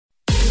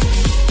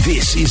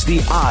This is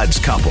The Odds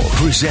Couple,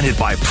 presented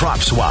by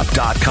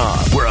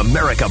PropSwap.com, where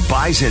America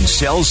buys and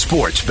sells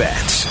sports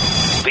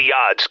bets. The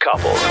Odds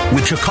Couple,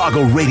 with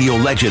Chicago radio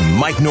legend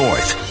Mike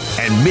North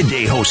and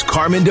midday host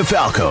Carmen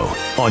DeFalco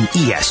on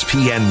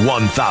ESPN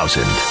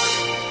 1000.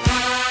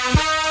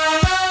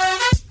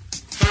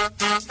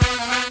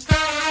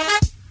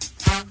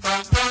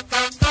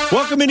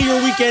 Welcome into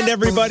your weekend,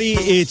 everybody.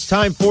 It's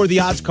time for The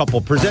Odds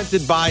Couple,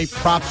 presented by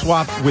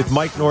PropSwap with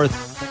Mike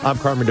North. I'm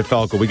Carmen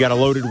DeFalco. We got a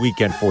loaded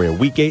weekend for you.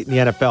 Week 8 in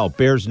the NFL,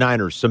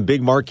 Bears-Niners, some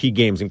big marquee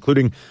games,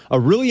 including a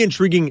really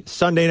intriguing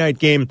Sunday night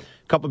game,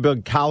 a couple of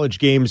big college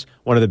games,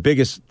 one of the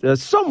biggest,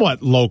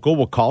 somewhat local,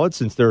 we'll call it,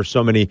 since there are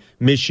so many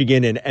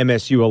Michigan and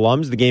MSU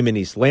alums. The game in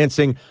East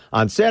Lansing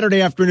on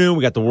Saturday afternoon.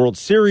 We got the World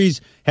Series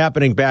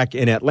happening back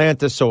in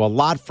Atlanta, so a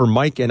lot for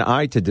Mike and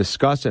I to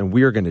discuss, and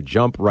we are going to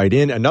jump right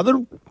in.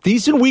 Another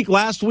decent week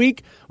last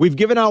week. We've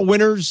given out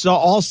winners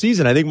all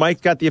season. I think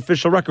Mike got the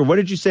official record. What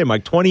did you say,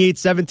 Mike?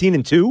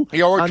 28-17-2?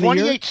 Yeah, we're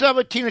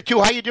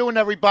 28-17-2. How you doing,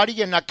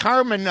 everybody? And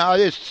Carmen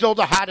is still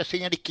the hottest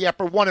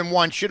handicapper.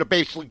 1-1, should have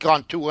basically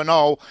gone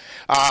 2-0.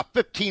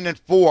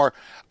 15-4.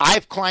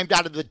 I've climbed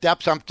out of the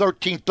depths. I'm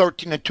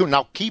 13-13-2.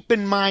 Now, keep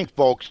in mind,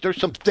 folks, there's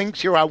some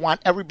things here I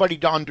want everybody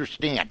to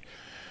understand.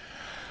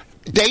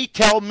 They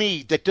tell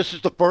me that this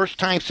is the first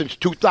time since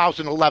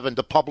 2011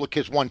 the public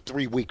has won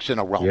 3 weeks in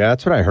a row. Yeah,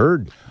 that's what I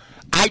heard.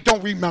 I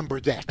don't remember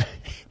that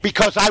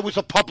because I was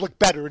a public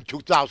bettor in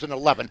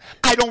 2011.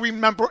 I don't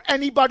remember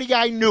anybody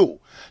I knew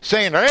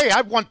saying, hey,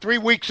 I've won 3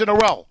 weeks in a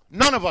row.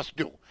 None of us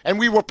do. And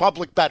we were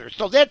public bettors.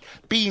 So that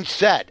being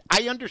said,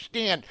 I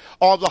understand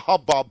all the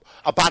hubbub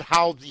about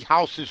how the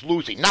house is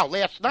losing. Now,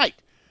 last night,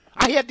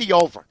 I had the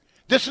over.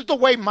 This is the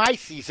way my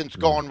season's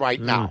going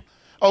right now.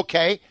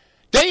 Okay?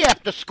 They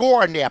have to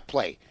score in that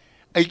play.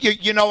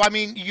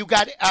 You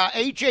got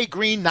A.J.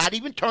 Green not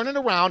even turning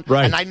around.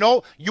 Right. And I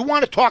know you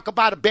want to talk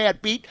about a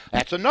bad beat.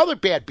 That's another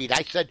bad beat.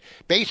 I said,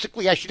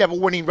 basically, I should have a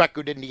winning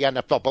record in the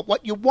NFL. But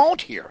what you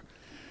won't hear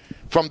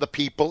from the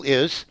people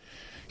is,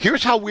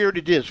 here's how weird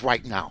it is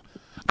right now.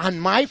 On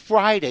my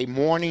Friday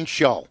morning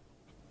show,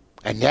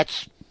 and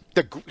that's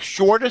the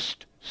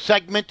shortest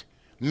segment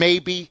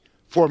maybe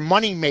for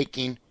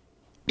money-making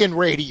in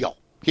radio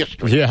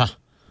history. Yeah.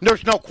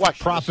 There's no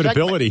question.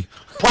 Profitability.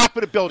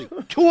 Profitability.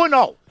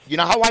 2-0. You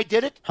know how I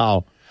did it?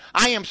 How?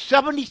 I am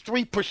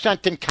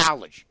 73% in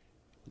college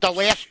the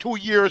last 2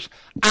 years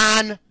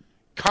on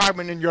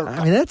Carmen and Yurko.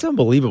 I mean, that's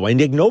unbelievable.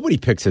 And nobody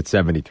picks at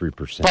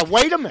 73%. But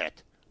wait a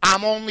minute.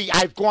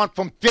 I've gone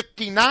from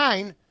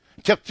 59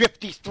 to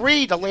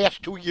 53 the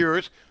last 2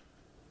 years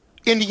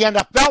in the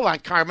NFL on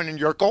Carmen and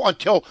Yurko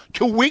until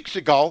 2 weeks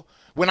ago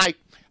when I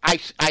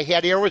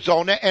had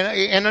Arizona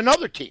and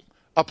another team,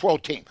 a pro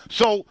team.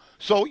 So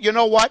you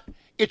know what?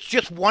 It's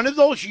just one of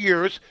those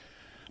years.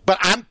 But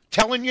I'm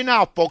telling you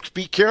now, folks,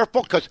 be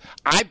careful because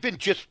I've been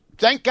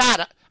thank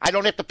God I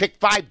don't have to pick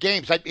 5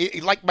 games.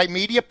 Like my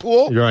media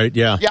pool. You're right,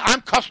 yeah. Yeah,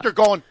 I'm Custer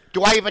going,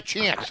 do I have a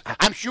chance?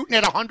 I'm shooting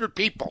at 100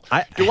 people.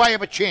 Do I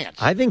have a chance?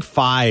 I think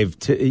 5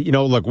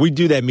 look, we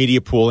do that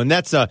media pool, and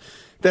that's a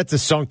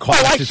sunk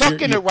cost. I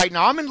suck in it right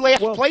now. I'm in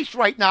last place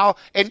right now,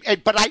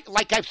 but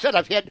like I've said,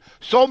 I've had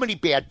so many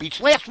bad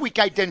beats. Last week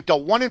I didn't go.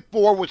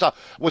 1-4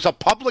 was a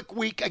public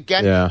week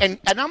again, and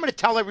I'm going to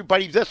tell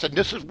everybody this, and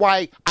this is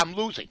why I'm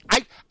losing.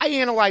 I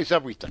analyze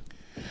everything.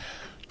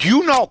 Do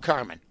you know,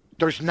 Carmen?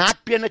 There's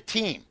not been a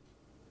team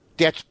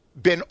that's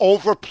been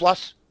over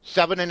plus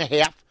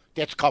 7.5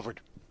 that's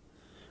covered.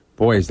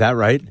 Boy, is that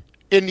right?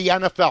 In the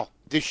NFL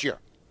this year.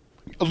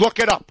 Look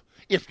it up.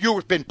 If you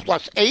have been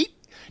plus 8,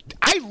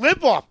 I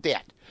live off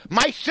that.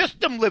 My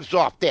system lives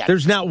off that.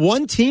 There's not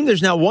one team,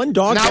 there's not one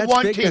dog not that's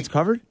one big team. That's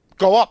covered?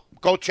 Go up.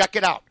 Go check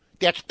it out.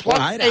 That's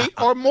plus 8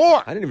 or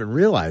more. I didn't even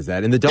realize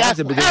that. And the dogs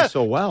have been doing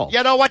so well.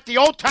 You know what? The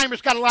old-timers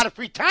got a lot of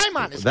free time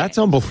on this. That's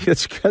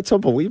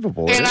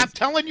unbelievable. And I'm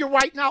telling you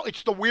right now,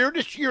 it's the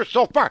weirdest year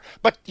so far.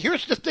 But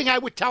here's the thing I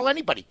would tell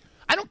anybody.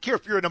 I don't care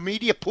if you're in a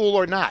media pool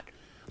or not.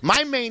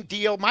 My main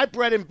deal, my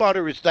bread and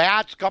butter is the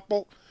Odds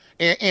Couple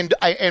and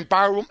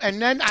Barroom,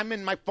 and then I'm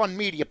in my fun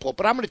media pool.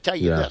 But I'm going to tell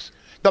you this.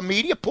 The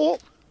media pool,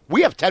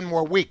 we have 10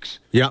 more weeks.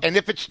 Yeah. And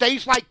if it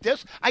stays like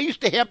this, I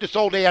used to have this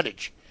old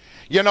adage.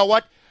 You know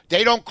what?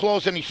 They don't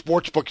close any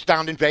sports books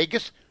down in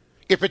Vegas.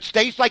 If it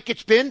stays like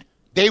it's been,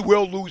 they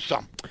will lose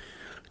some.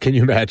 Can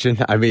you imagine?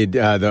 I mean,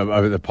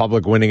 the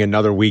public winning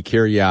another week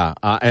here, yeah.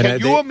 Can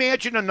you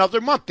imagine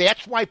another month?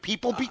 That's why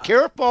people be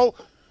careful.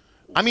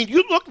 I mean,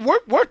 you look,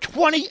 we're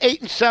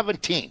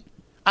 28-17.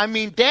 I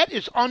mean, that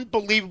is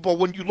unbelievable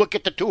when you look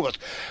at the two of us.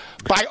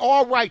 By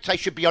all rights, I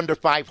should be under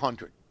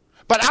 500.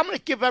 But I'm going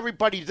to give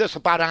everybody this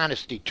about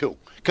honesty, too,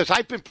 because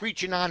I've been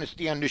preaching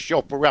honesty on this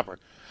show forever.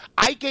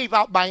 I gave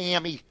out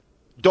Miami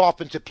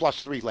Dolphins at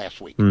 +3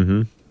 last week.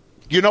 Mm-hmm.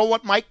 You know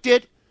what Mike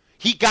did?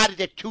 He got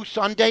it at 2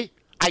 Sunday.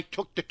 I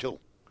took the 2.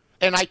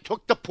 And I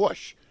took the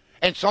push.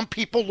 And some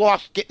people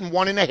lost getting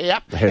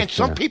 1.5. And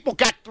some people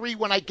got 3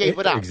 when I gave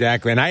it out.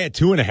 Exactly. And I had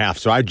 2.5,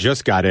 so I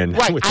just got in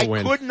with the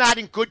win. I could not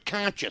in good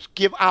conscience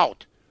give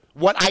out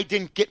what I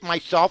didn't get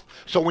myself.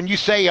 So when you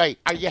say, hey,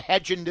 are you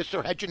hedging this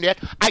or hedging that,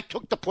 I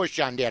took the push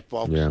on that,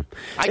 folks. Yeah.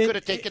 I could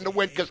have taken the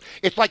win because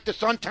it's like the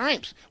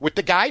Sun-Times with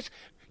the guys.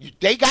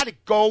 They got to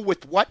go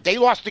with what they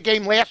lost the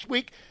game last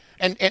week.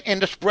 And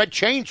the spread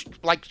changed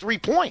like 3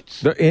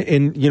 points.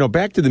 And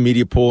back to the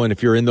media pool, and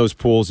if you're in those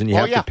pools and you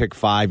have to pick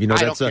 5,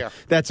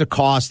 that's a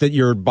cost that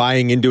you're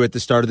buying into at the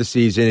start of the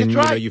season, and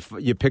that's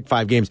right. you pick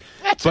 5 games.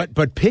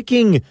 But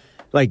picking,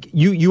 like,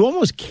 you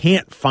almost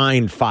can't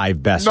find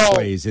 5 best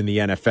plays in the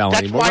NFL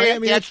anymore.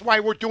 That's why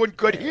we're doing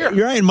good here.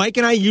 You're right. And Mike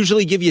and I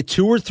usually give you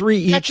 2 or 3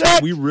 each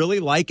that we really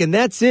like, and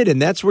that's it. And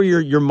that's where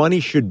your money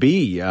should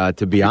be.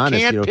 To be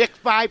honest, you can't pick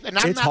 5, and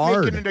I'm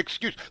not making an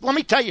excuse. Let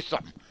me tell you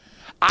something.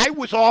 I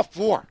was all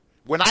for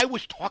when I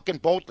was talking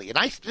boldly, and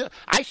I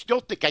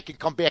still think I can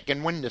come back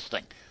and win this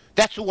thing.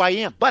 That's who I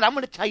am. But I'm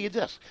going to tell you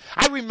this.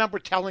 I remember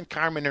telling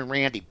Carmen and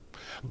Randy,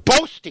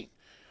 boasting,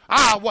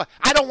 I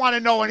don't want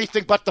to know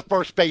anything but the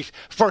first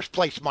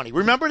place money.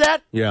 Remember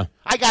that? Yeah.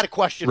 I got a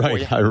question for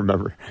you. I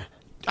remember.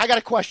 I got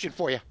a question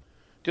for you.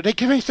 Did they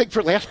give anything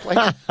for last place?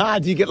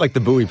 Do you get like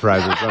the Bowie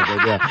Prize or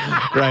something?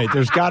 Yeah. Right.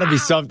 There's got to be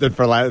something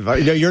for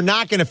last. You're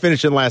not going to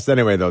finish in last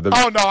anyway, though.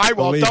 Oh, no, I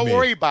won't. Don't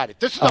worry about it.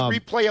 This is a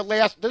replay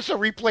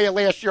of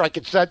last year. I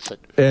can sense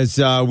it. As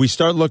we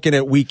start looking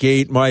at Week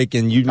 8, Mike,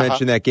 and you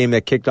mentioned that game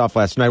that kicked off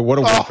last night. What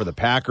a win for the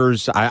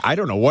Packers. I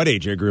don't know what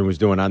A.J. Green was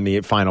doing on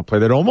the final play.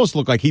 That almost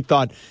looked like he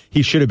thought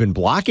he should have been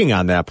blocking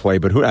on that play,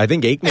 but I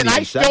think Aikman And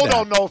I said still that.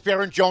 don't know if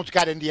Aaron Jones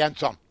got in the end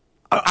zone.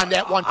 On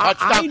that one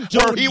touchdown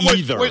where he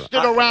was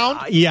twisted around?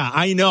 Yeah,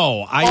 I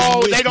know.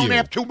 They don't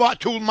have too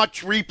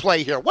much replay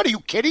here. What, are you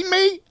kidding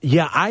me?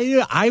 Yeah,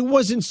 I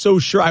wasn't so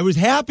sure. I was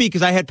happy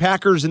because I had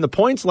Packers in the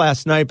points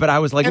last night, but I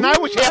was like... And I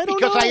was happy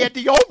because I had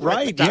the over.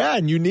 Right, yeah,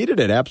 and you needed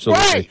it,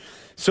 absolutely. Right.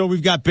 So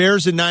we've got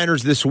Bears and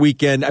Niners this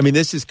weekend. I mean,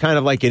 this is kind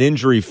of like an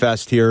injury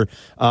fest here.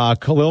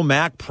 Khalil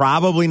Mack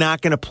probably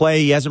not going to play.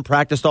 He hasn't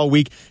practiced all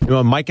week.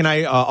 Mike and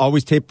I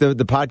always tape the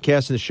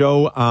podcast and the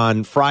show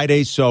on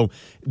Friday. So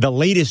the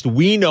latest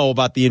we know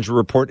about the injury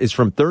report is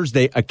from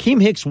Thursday. Akeem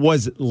Hicks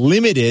was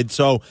limited,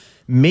 so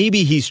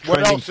maybe he's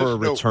trending for a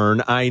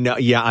return. I know.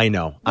 Yeah, I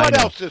know. What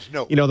else is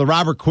new? The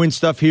Robert Quinn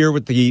stuff here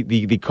with the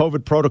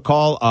COVID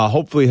protocol.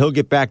 Hopefully he'll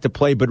get back to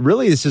play. But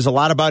really, this is a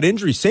lot about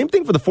injuries. Same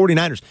thing for the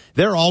 49ers.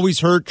 They're always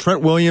hurt.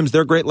 Trent Williams,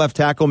 their great left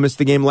tackle, missed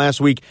the game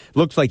last week.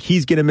 Looks like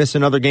he's going to miss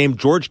another game.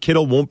 George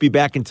Kittle won't be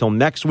back until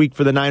next week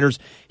for the Niners.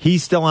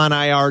 He's still on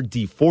IR.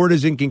 Dee Ford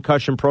is in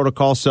concussion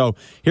protocol. So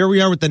here we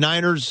are with the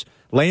Niners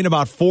laying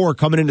about 4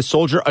 coming into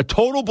Soldier. A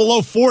total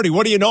below 40.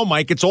 What do you know,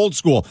 Mike? It's old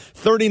school.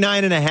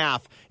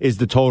 39.5 is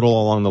the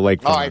total along the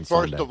lakefront. All right,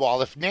 first of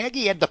all, if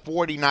Nagy had the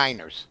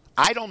 49ers,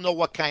 I don't know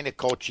what kind of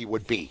coach he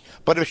would be.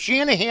 But if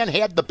Shanahan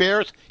had the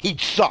Bears,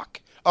 he'd suck.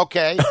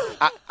 Okay?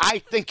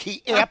 I think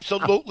he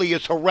absolutely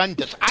is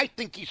horrendous. I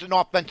think he's an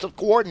offensive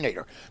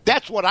coordinator.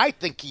 That's what I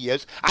think he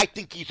is. I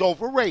think he's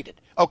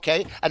overrated.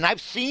 Okay? And I've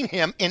seen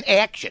him in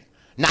action,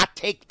 not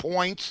take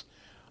points.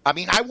 I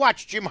mean, I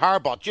watched Jim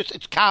Harbaugh.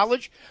 It's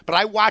college, but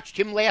I watched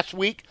him last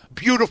week.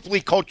 Beautifully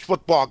coached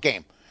football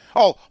game.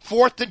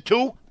 4th and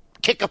 2,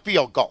 kick a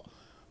field goal.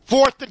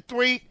 4th and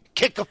 3,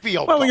 kick a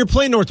field goal. Well, when you're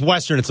playing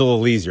Northwestern, it's a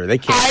little easier. They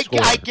can't score.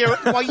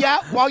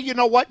 Well, you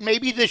know what?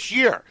 Maybe this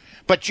year.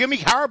 But Jimmy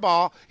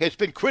Harbaugh has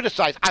been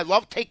criticized. I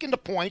love taking the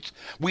points.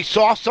 We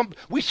saw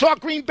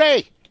Green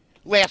Bay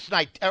last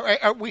night.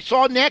 We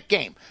saw in that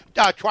game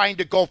trying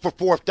to go for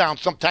 4th down.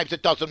 Sometimes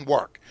it doesn't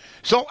work.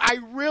 So I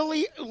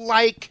really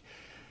like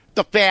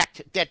the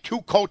fact that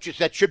 2 coaches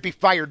that should be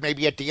fired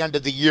maybe at the end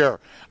of the year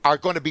are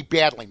going to be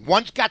battling.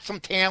 One's got some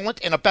talent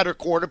and a better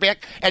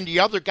quarterback, and the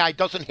other guy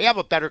doesn't have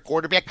a better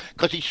quarterback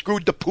because he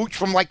screwed the pooch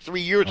from like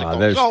 3 years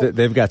ago.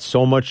 They've got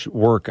so much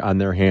work on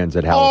their hands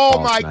at Halifax.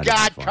 Oh, my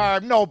God,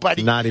 Carm,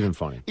 nobody. It's not even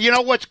funny. You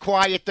know what's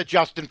quiet, the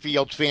Justin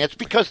Fields fans?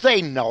 Because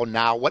they know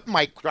now what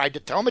Mike tried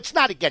to tell them. It's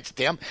not against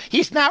him.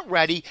 He's not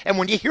ready. And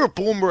when you hear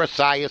Boomer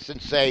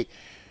Esiason say,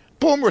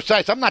 Boomer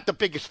Esiason, I'm not the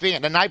biggest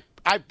fan, and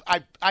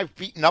I've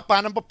beaten up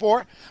on him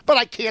before, but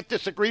I can't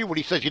disagree when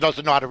he says he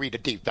doesn't know how to read a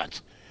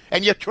defense.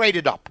 And you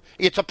traded up.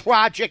 It's a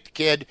project,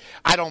 kid.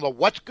 I don't know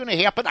what's going to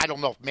happen. I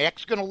don't know if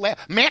Mac's going to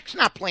last. Mac's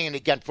not playing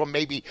again from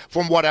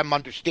what I'm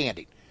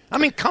understanding. I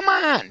mean, come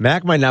on.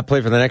 Mac might not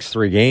play for the next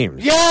 3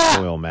 games.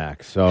 Yeah. Will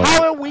Mac. So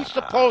how are we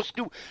supposed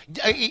to?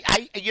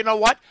 You know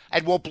what?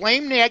 And we'll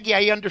blame Nagy.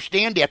 I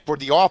understand that for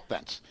the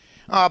offense.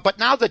 But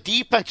now the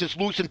defense is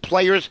losing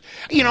players.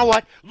 You know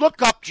what?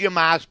 Look up Jim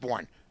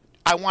Osborne.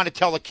 I want to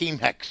tell Akeem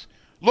Hicks.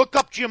 Look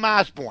up Jim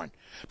Osborne.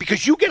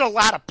 Because you get a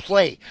lot of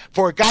play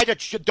for a guy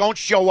that don't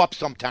show up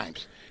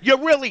sometimes. You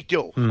really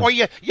do. Or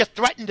you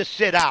threaten to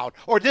sit out.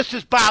 Or this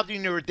is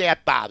bothering you or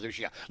that bothers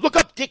you. Look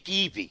up Dick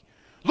Evey.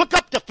 Look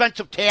up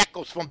defensive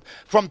tackles from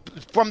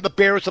the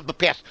Bears of the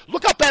past.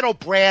 Look up Ed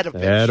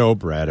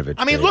O'Bradovich.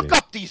 I mean, look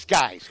up these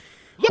guys.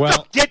 Look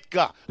up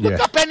Ditka. Look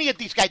up any of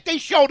these guys. They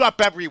showed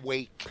up every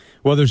week.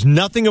 Well, there's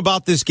nothing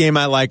about this game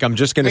I like. I'm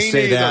just going to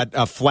say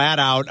that flat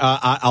out.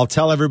 I'll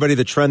tell everybody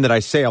the trend that I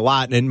say a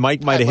lot, and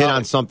Mike might have hit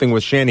on something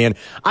with Shanahan.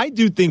 I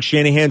do think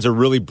Shanahan's a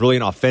really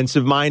brilliant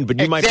offensive mind, but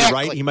you might be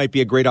right. He might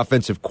be a great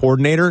offensive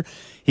coordinator.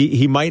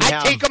 He might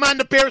have. I'd take him on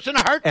the Bears in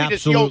a heartbeat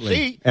as the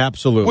OC.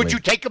 Absolutely. Would you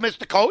take him as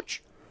the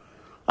coach?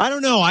 I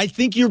don't know. I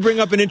think you bring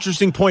up an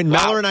interesting point. Wow.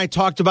 Meller and I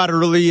talked about it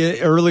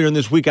earlier in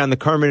this week on the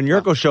Carmen and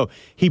Yurko show.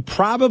 He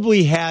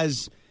probably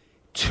has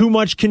too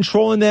much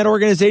control in that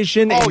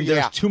organization, and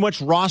there's too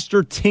much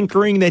roster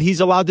tinkering that he's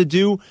allowed to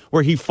do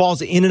where he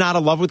falls in and out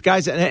of love with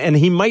guys, and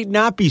he might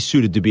not be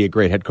suited to be a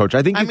great head coach.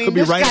 I think you could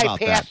be right about that.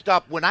 This guy passed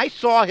up. When I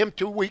saw him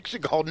 2 weeks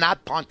ago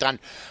not punt on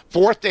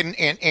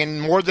 4th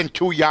and more than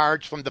 2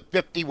 yards from the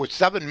 50 with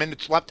 7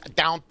 minutes left,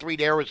 down 3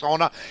 to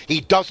Arizona, he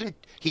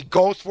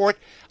goes for it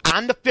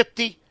on the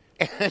 50,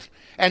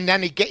 and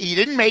then he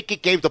didn't make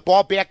it, gave the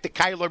ball back to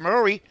Kyler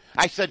Murray.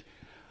 I said,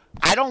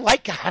 I don't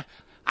like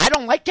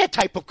that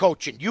type of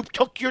coaching. You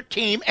took your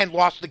team and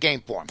lost the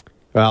game for him.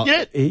 Well,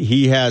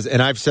 he has,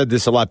 and I've said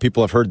this a lot.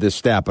 People have heard this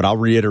stat, but I'll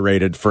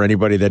reiterate it for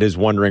anybody that is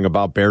wondering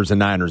about Bears and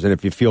Niners, and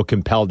if you feel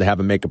compelled to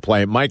have him make a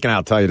play, Mike and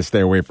I'll tell you to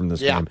stay away from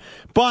this game.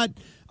 But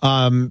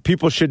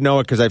people should know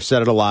it because I've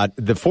said it a lot.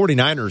 The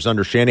 49ers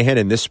under Shanahan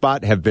in this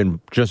spot have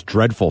been just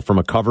dreadful from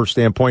a cover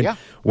standpoint. Yeah.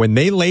 When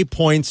they lay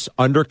points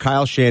under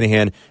Kyle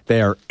Shanahan,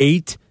 they are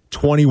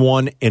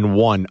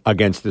 8-21-1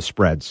 against the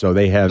spread. So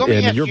they have,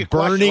 and you're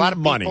burning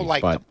money.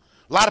 A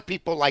lot of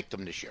people liked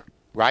them this year,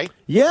 right?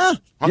 Yeah.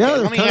 Okay,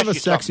 yeah, kind of a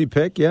sexy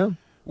pick, yeah.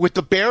 With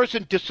the Bears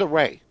in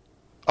disarray,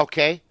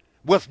 okay,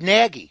 with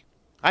Nagy.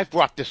 I've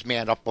brought this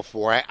man up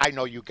before. I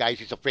know you guys.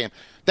 He's a fan.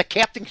 The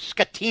Captain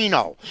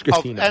Scatino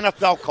of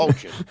NFL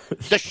coaches.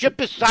 The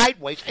ship is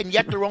sideways, and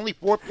yet they're only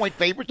 4-point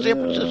favorites San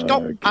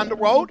Francisco on the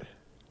road.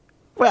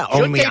 Well,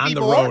 only on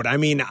the road. I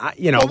mean,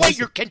 Well, wait,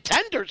 you're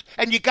contenders,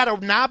 and you got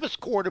a novice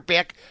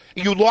quarterback.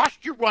 You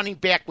lost your running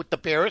back with the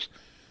Bears.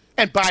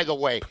 And by the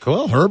way,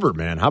 Khalil Herbert,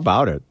 man, how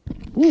about it?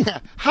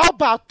 How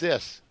about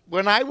this?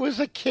 When I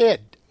was a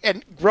kid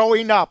and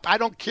growing up, I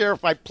don't care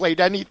if I played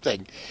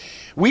anything,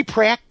 we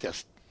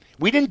practiced.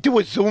 We didn't do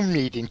a Zoom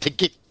meeting to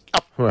get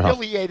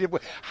affiliated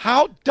with.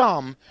 How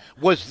dumb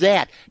was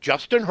that?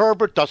 Justin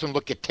Herbert doesn't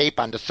look at tape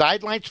on the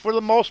sidelines for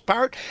the most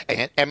part.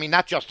 And I mean,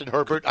 not Justin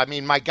Herbert. I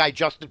mean, my guy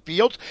Justin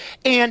Fields.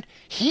 And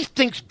he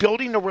thinks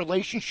building a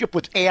relationship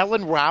with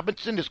Allen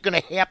Robinson is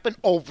going to happen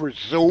over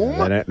Zoom.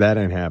 That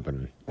ain't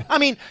happening. I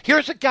mean,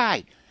 here's a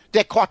guy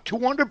that caught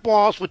 200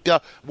 balls with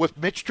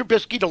Mitch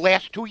Trubisky the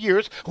last 2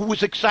 years, who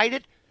was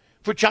excited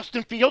for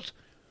Justin Fields.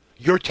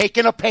 You're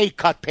taking a pay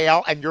cut,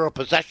 pal, and you're a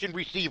possession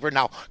receiver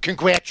now.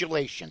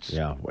 Congratulations.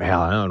 Yeah,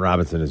 well, Allen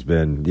Robinson has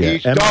been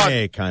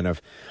MIA kind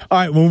of. All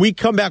right, when we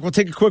come back, we'll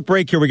take a quick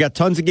break here. We got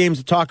tons of games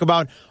to talk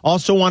about.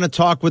 Also want to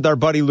talk with our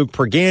buddy Luke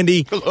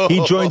Pergande.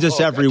 He joins us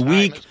every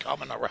week. Is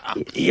coming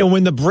around.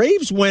 When the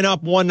Braves went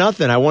up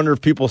 1-0, I wonder if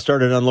people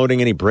started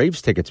unloading any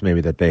Braves tickets maybe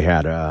that they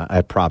had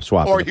at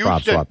PropSwap or the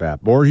PropSwap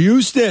app. Or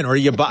Houston. Or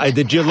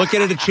did you look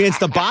at it a chance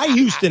to buy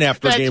Houston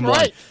after game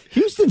one?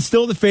 Houston's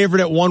still the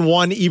favorite at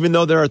 1-1, even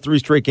though there are 3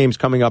 straight games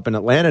coming up in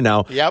Atlanta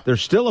now. Yep. They're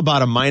still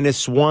about a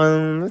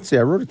 -1. Let's see.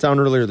 I wrote it down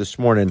earlier this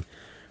morning.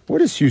 What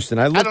is Houston?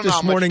 I looked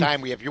this morning. How much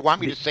time we have. You want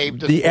me to save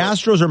this? The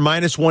Astros are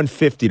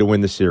 -150 to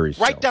win the series.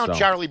 Write down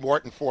Charlie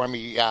Morton for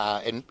me,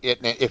 and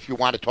if you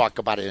want to talk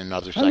about it in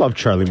another segment. I love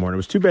Charlie Morton. It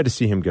was too bad to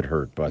see him get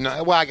hurt. But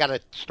well, I got a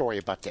story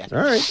about that. All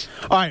right.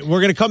 We're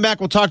going to come back.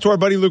 We'll talk to our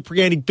buddy Luke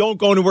Pergande. Don't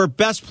go anywhere.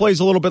 Best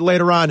plays a little bit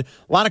later on. A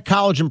lot of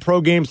college and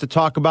pro games to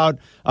talk about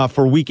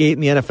for Week 8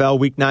 in the NFL,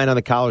 Week 9 on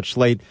the college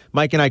slate.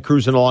 Mike and I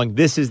cruising along.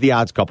 This is the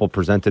Odds Couple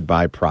presented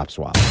by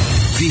PropSwap.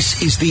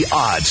 This is the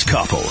Odds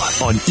Couple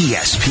on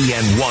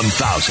ESPN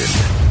 1000.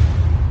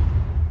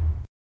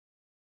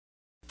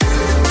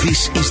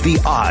 This is the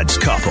Odds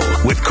Couple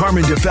with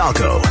Carmen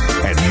DeFalco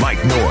and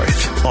Mike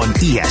North on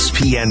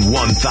ESPN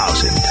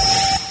 1000.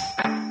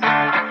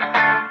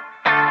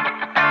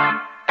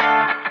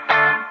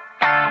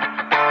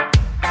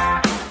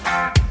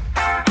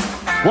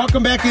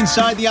 Welcome back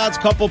inside the Odds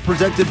Couple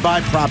presented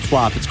by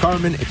PropSwap. It's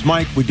Carmen. It's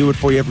Mike. We do it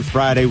for you every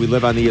Friday. We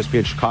live on the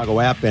ESPN Chicago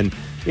app, and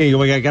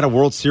we got a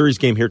World Series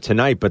game here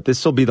tonight, but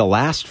this will be the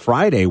last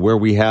Friday where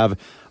we have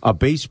a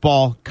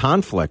baseball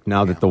conflict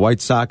now that the White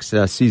Sox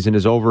season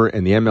is over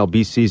and the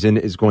MLB season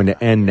is going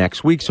to end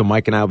next week. So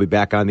Mike and I will be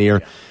back on the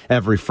air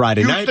every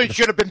Friday night. Houston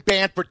should have been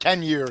banned for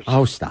 10 years.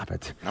 Oh, stop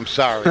it! I'm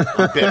sorry.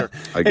 I'm bitter.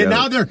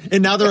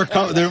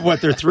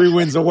 They're 3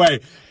 wins away.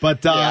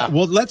 But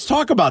well, let's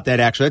talk about that.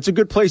 Actually, that's a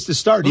good place to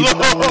start. Even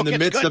though we're in the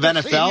midst of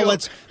NFL,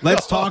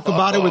 let's talk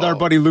about it with our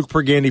buddy Luke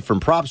Pergande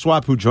from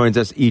PropSwap, who joins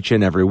us each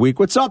and every week.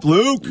 What's up,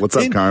 Luke? What's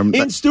up, Carmen?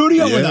 In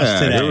studio with us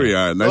today. Here we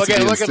are. Nice to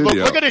be in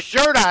studio. Look at his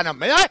shirt on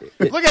him.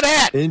 Look at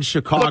that. In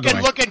Chicago.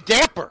 Looking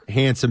dapper.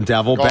 Handsome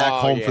devil. Back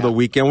home for the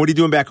weekend. What are you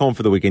doing back home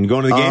for the weekend? You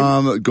going to the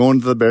game?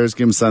 Going to the Bears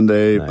game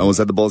Sunday. Nice. I was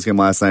at the Bulls game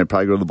last night.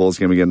 Probably go to the Bulls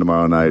game again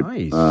tomorrow night.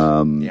 Nice.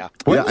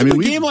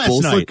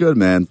 Bulls look good,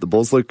 man. The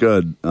Bulls look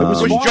good.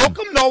 Was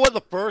Joakim Noah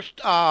the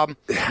first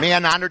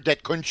man honored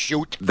that couldn't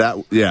shoot? They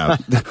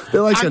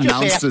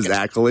announced his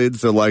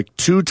accolades. They're like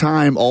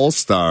 2-time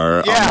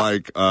All-Star. Yeah. I'm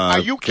like, are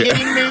you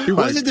kidding me? He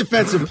was a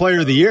Defensive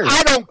Player of the Year.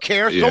 I don't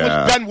care. So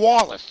was Ben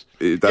Wallace.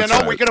 That's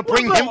right. We're going to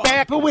bring him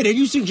back. But wait, are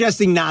you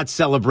suggesting not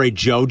celebrate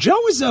Joe?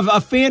 Joe is a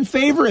fan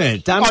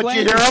favorite. I'm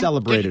glad you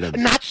celebrated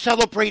him. Not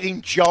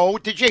celebrating Joe.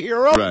 Did you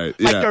hear him? Right.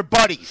 Like they're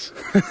buddies.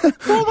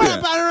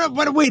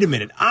 But wait a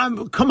minute.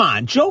 Come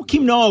on.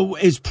 Joakim Noah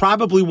is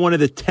probably one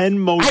of the 10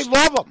 most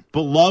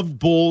beloved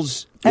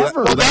Bulls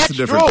ever. Well, that's a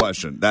different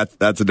question. That's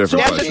a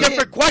different question. That's a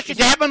different question.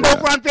 To have him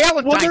over on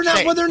Valentine's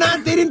Day. They're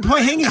not. They didn't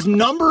hang his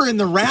number in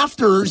the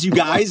rafters, you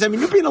guys. I mean,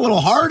 you're being a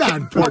little hard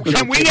on poor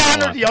Can we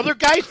honor the other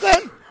guys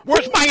then?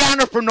 Where's my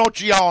honor for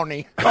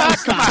Nocioni?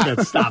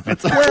 Stop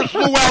it. Where's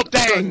Luol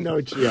Deng?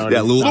 Nocioni. Yeah,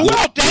 Luol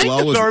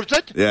Deng deserves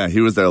it. Yeah,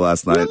 he was there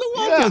last night.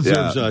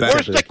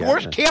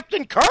 Where's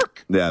Captain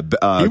Kirk? Yeah,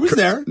 he was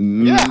there.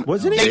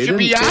 Wasn't he? They should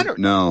be honored.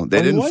 No,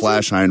 they didn't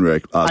flash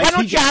Heinrich. Why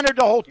don't you honor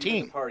the whole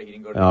team?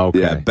 Okay.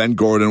 Yeah, Ben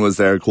Gordon was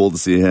there. Cool to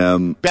see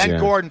him. Ben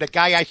Gordon, the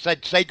guy I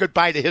said say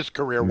goodbye to his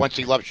career once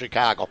he left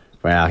Chicago.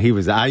 Well, he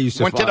was. I used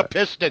to went to the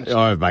Pistons.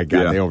 Oh my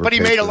God, they but he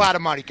made a lot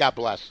of money. God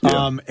bless.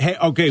 Hey,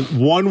 okay,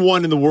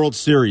 1-1 in the World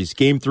Series,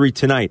 Game 3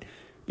 tonight.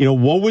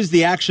 What was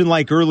the action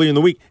like early in the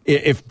week?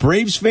 If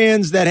Braves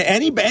fans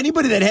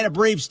anybody that had a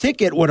Braves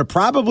ticket would have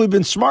probably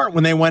been smart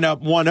when they went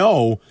up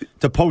 1-0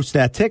 to post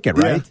that ticket,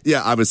 right?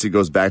 Yeah, obviously it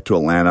goes back to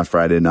Atlanta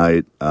Friday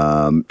night.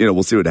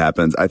 We'll see what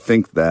happens. I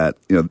think that,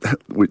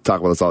 we talk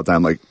about this all the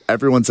time. Like,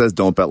 everyone says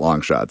don't bet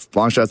long shots.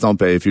 Long shots don't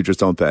pay. Futures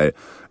don't pay.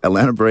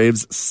 Atlanta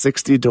Braves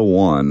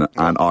 60-1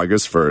 on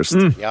August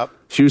 1st. Yep.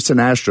 Houston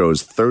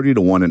Astros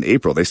 30-1 in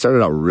April. They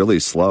started out really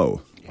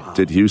slow.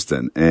 Did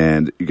Houston,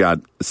 and you got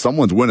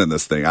someone's winning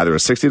this thing, either a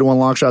 60-1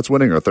 long shots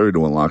winning or a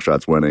 30-1 long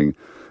shots winning,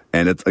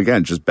 and it's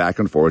again just back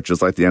and forth,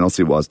 just like the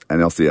NLCS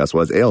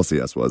was,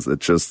 ALCS was.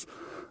 It's just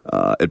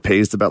it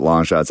pays to bet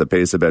long shots, it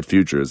pays to bet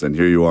futures, and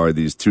here you are,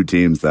 these two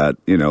teams that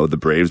the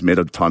Braves made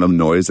a ton of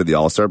noise at the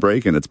All-Star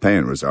break, and it's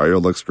paying.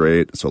 Rosario looks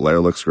great, Soler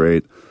looks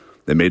great.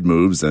 They made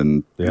moves,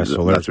 and that's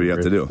what you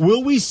have to do.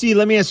 Will we see,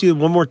 let me ask you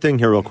one more thing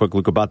here real quick,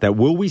 Luke, about that.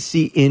 Will we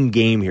see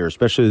in-game here,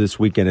 especially this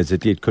weekend as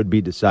it could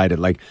be decided,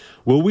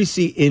 will we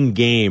see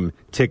in-game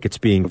tickets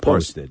being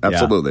posted?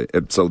 Absolutely. Yeah.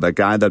 So that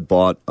guy that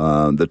bought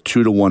the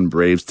 2-1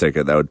 Braves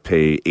ticket that would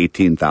pay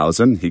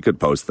 $18,000, he could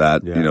post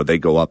that. Yeah. They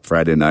go up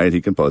Friday night.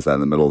 He can post that in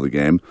the middle of the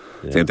game.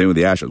 Yeah. Same thing with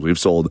the Astros. We've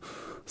sold...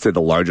 Say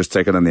the largest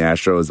ticket on the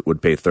Astros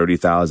would pay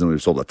 $30,000.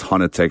 We've sold a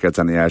ton of tickets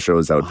on the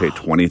Astros that would pay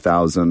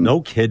 $20,000. No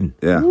kidding.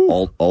 Yeah,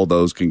 all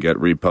those can get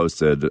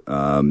reposted.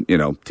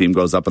 Team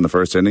goes up in the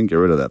first inning, get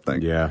rid of that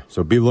thing. Yeah,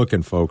 so be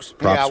looking, folks.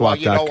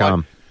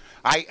 PropSwap.com.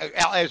 I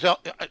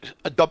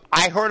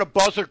heard a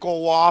buzzer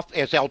go off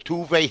as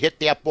Altuve hit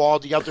that ball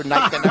the other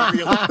night. Then I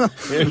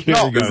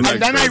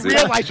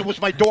realized it was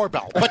my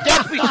doorbell. But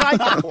that's beside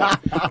the point.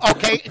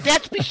 Okay,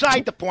 that's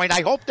beside the point. I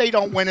hope they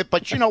don't win it.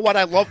 But you know what?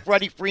 I love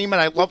Freddie Freeman.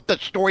 I love the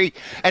story.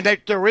 And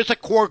there is a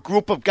core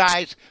group of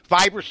guys,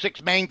 5 or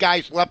 6 main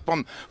guys left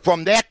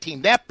from that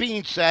team. That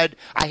being said,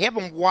 I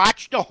haven't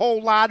watched a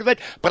whole lot of it.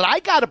 But I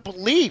got to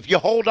believe you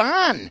hold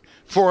on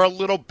for a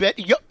little bit.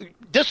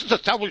 This is a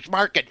seller's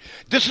market.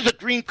 This is a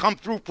dream come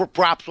through for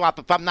PropSwap,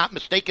 if I'm not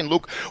mistaken,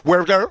 Luke,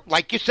 where there,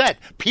 like you said,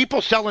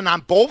 people selling on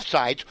both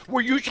sides,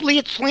 where usually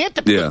it's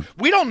slanted. Yeah.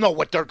 We don't know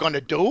what they're going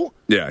to do.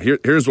 Yeah,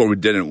 here's what we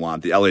didn't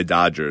want, the LA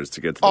Dodgers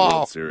to get to the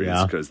World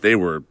Series, because they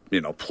were,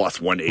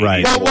 plus 180.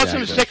 Right. Well, it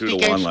wasn't a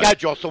 60-game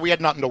schedule, so we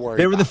had nothing to worry about.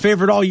 They were the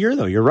favorite all year,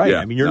 though. You're right. Yeah.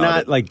 I mean, you're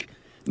not like...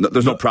 No,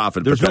 there's no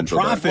profit potential. There's no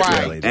profit,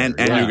 there. really. And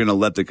you're going to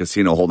let the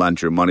casino hold on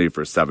to your money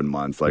for 7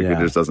 months. It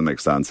just doesn't make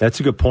sense. That's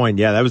a good point.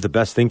 Yeah, that was the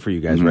best thing for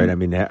you guys, right? I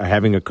mean,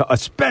 having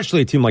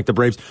especially a team like the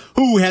Braves,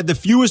 who had the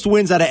fewest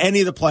wins out of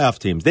any of the playoff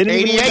teams. They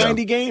didn't even win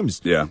 90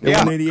 games. Yeah. They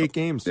won 88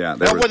 games. Yeah.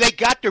 They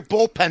got their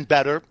bullpen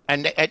better,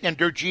 and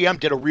their GM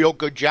did a real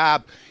good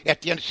job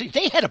at the end. See,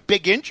 they had a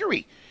big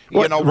injury.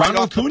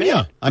 Ronald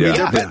Acuna. I mean,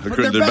 their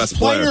best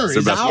player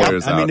is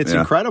out. I mean, it's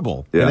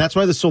incredible. Yeah. And that's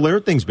why the Soler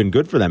thing's been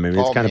good for them. I mean,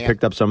 it's kind of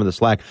picked up some of the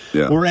slack.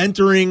 Yeah. We're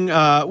entering,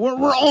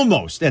 we're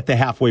almost at the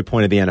halfway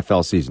point of the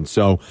NFL season.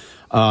 So,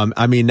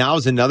 now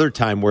is another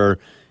time where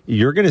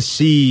you're going to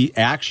see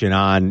action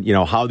on,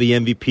 how the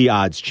MVP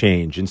odds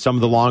change and some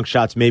of the long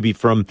shots maybe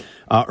from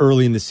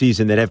early in the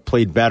season that have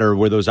played better,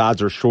 where those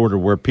odds are shorter,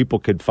 where people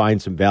could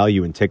find some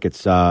value in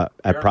tickets at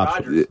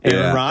props.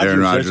 Aaron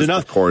Rodgers,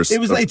 of course.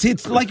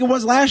 It's like it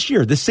was last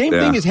year. The same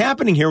thing is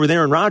happening here with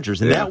Aaron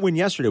Rodgers, and that win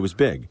yesterday was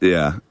big.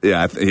 Yeah.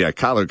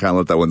 Kyler kind of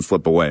let that one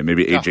slip away.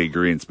 Maybe AJ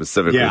Green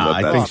specifically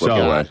let that slip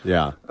away.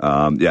 Yeah.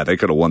 They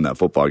could have won that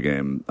football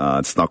game.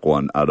 Snuck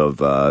one out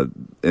of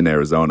in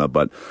Arizona,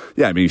 but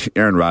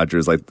Aaron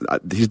Rodgers,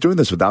 he's doing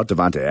this without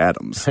Devontae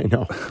Adams. I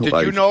know.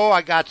 Did you know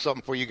I got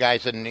something for you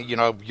guys, and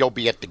you'll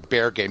be at the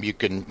Bear game. You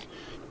can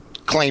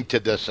claim to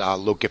this,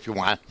 Luke, if you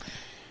want.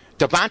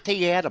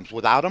 Devontae Adams,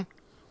 without him,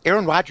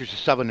 Aaron Rodgers is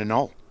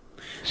 7-0.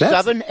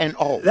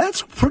 7-0.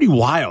 That's pretty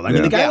wild. I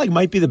mean, the guy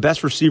might be the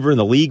best receiver in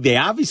the league. They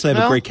obviously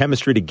have a great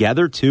chemistry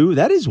together too.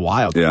 That is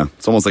wild. Yeah,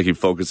 it's almost like he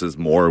focuses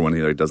more when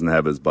he doesn't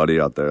have his buddy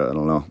out there. I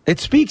don't know. It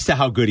speaks to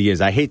how good he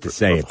is. I hate to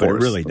say it, but it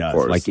really does.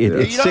 Course,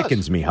 it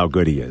sickens me how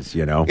good he is.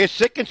 You know, it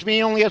sickens me.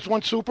 He only has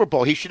one Super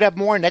Bowl. He should have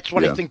more, and that's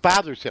what I think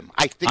bothers him.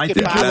 I think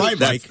it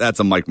bothers him. That's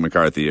a Mike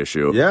McCarthy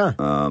issue. Yeah.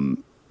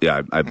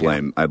 Yeah, I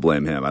blame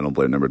him. I don't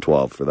blame number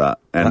 12 for that.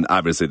 And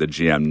obviously the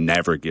GM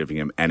never giving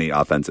him any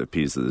offensive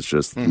pieces,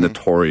 just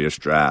notorious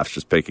drafts,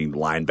 just picking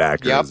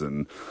linebackers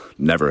and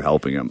never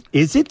helping him.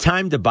 Is it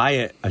time to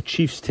buy a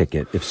Chiefs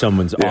ticket if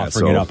someone's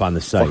offering it up on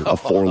the site? A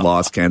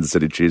 4-loss Kansas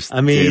City Chiefs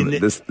team.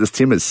 This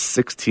team is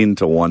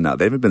 16-1 now.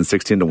 They haven't been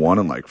 16-1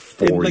 in like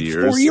 4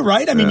 years. 4 years,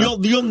 right? I mean,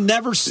 you'll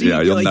never see.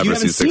 Yeah, you'll never you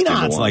haven't see seen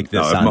odds like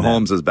this. No, if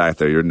Mahomes is back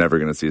there, you're never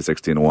going to see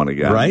 16-1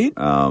 again, right?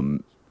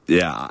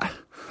 Yeah.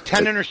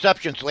 10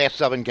 interceptions last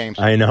 7 games.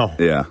 I know.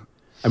 Yeah.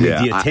 I mean,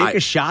 do you take a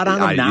shot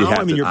on him now?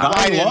 I mean, you're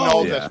I didn't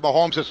know this.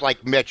 Mahomes is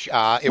like Mitch.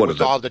 It was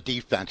all the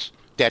defense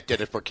that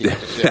did it for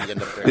Kansas City.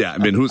 Yeah, I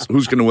mean, who's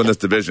going to win this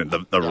division?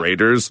 The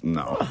Raiders?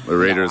 No, the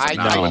Raiders. I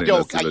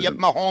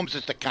Mahomes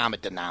is the common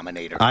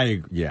denominator.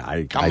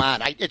 Come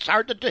on, it's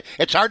hard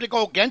to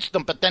go against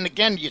them. But then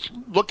again, you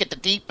look at the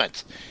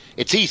defense.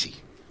 It's easy.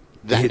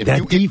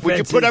 Would you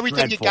put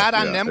everything dreadful. You got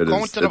on them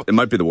going to the... It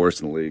might be the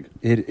worst in the league.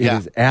 It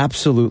is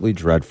absolutely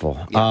dreadful.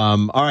 Yeah.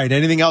 All right,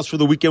 anything else for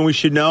the weekend we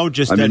should know?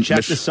 Just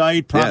check the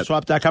site,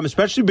 PropSwap.com,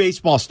 especially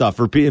baseball stuff.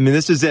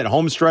 This is it,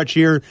 home stretch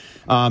here.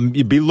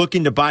 You'd be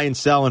looking to buy and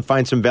sell and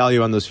find some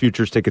value on those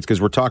futures tickets because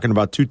we're talking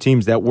about 2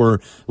 teams that were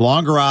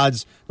longer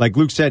odds. Like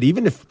Luke said,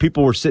 even if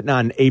people were sitting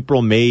on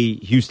April, May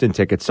Houston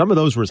tickets, some of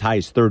those were as high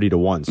as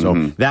 30-1. So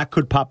that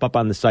could pop up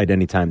on the site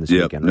anytime this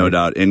weekend. No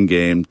doubt. In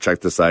game, check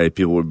the site.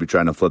 People would be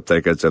trying to flip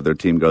tickets if their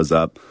team goes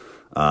up.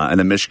 And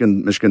then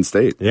Michigan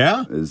State.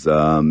 Yeah. Is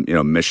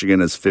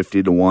Michigan is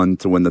 50-1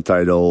 to win the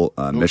title.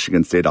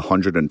 Michigan State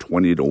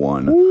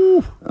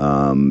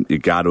 120-1. You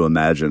got to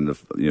imagine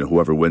if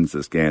whoever wins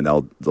this game,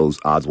 those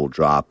odds will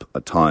drop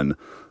a ton.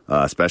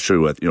 Especially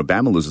with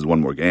Bama loses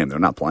one more game, they're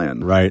not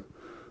playing. Right.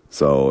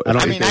 So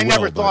I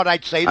never thought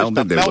I'd say this. I don't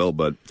think they will,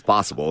 but it's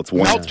possible. It's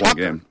one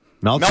game.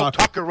 Mel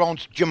Tucker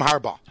owns Jim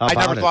Harbaugh. I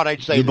never thought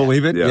I'd say that. You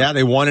believe it? Yeah,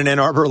 they won in Ann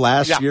Arbor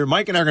last year.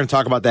 Mike and I are going to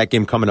talk about that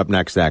game coming up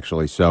next,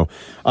 actually. So,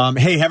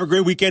 hey, have a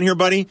great weekend here,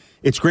 buddy.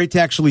 It's great to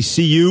actually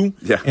see you.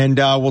 Yeah. And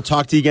we'll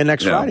talk to you again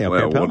next Friday.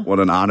 Okay, pal? What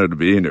an honor to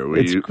be here.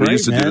 We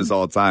used to do this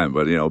all the time,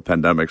 but,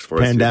 pandemic's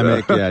forced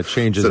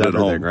changes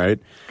everything, right?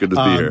 Good to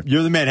be here.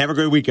 You're the man. Have a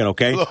great weekend,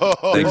 okay?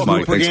 Thanks,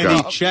 Mike. Thanks,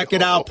 Carl. Check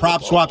it out,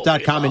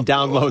 PropSwap.com, and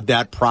download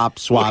that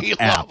PropSwap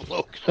app.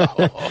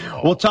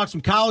 We'll talk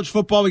some college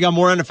football. We got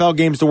more NFL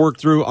games to work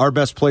through. Our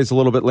best plays a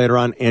little bit later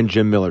on, and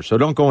Jim Miller. So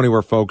don't go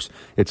anywhere, folks.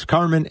 It's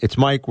Carmen, it's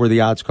Mike. We're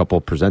the Odds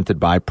Couple, presented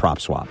by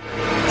PropSwap.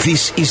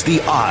 This is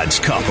the Odds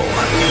Couple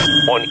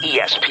on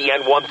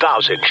ESPN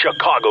 1000,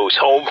 Chicago's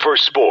home for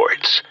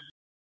sports.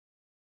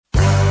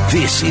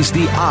 This is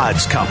the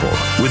Odds Couple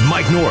with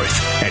Mike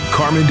North and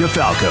Carmen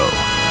DeFalco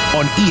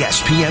on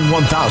ESPN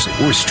 1000.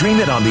 We're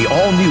streaming on the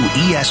all-new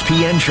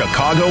ESPN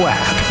Chicago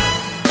app.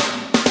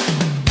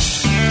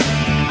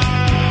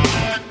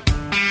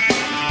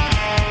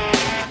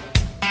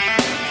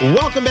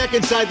 Welcome back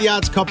inside the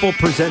Odds Couple,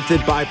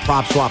 presented by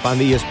PropSwap on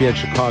the ESPN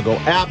Chicago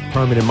app.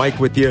 Carmen and Mike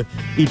with you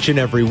each and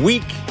every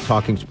week,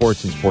 talking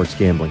sports and sports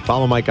gambling.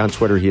 Follow Mike on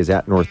Twitter. He is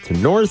at North to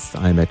North.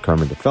 I'm at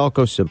Carmen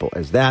DeFalco. Simple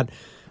as that.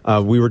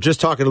 We were just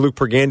talking to Luke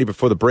Pergande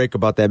before the break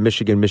about that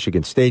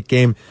Michigan State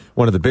game.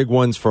 One of the big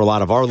ones for a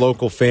lot of our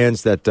local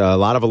fans that a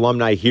lot of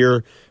alumni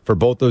here for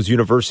both those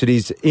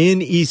universities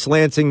in East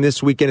Lansing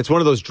this weekend. It's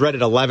one of those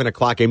dreaded 11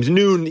 o'clock games,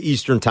 noon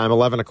Eastern time,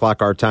 11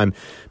 o'clock our time.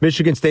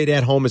 Michigan State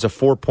at home is a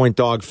 4-point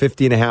dog,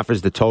 50.5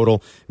 is the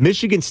total.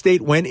 Michigan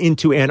State went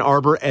into Ann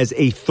Arbor as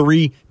a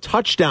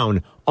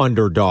 3-touchdown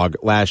underdog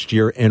last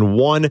year and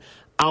won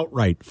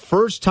outright.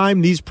 First time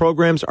these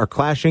programs are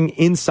clashing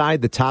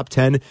inside the top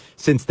 10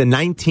 since the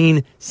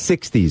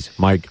 1960s.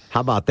 Mike, how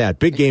about that?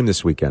 Big game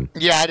this weekend.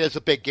 Yeah, it is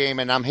a big game,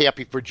 and I'm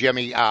happy for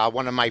Jimmy.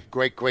 One of my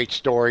great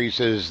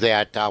stories is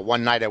that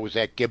one night I was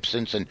at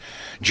Gibson's, and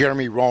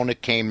Jeremy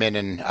Roenick came in,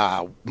 and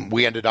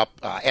we ended up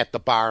at the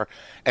bar,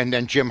 and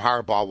then Jim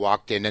Harbaugh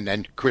walked in, and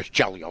then Chris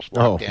Chelios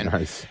walked in.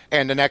 Nice.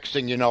 And the next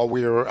thing you know,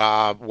 we were,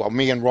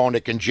 me and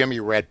Roenick and Jimmy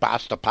were at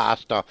Basta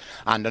Pasta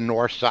on the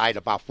north side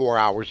about 4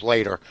 hours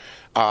later.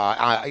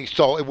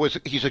 So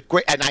he's a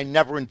great, and I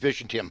never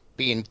envisioned him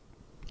being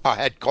a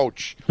head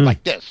coach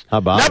like this. How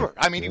about never?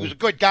 I mean, he was a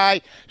good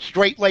guy,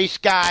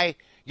 straight-laced guy.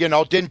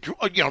 Didn't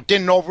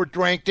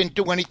overdrink, didn't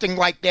do anything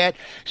like that.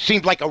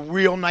 Seemed like a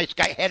real nice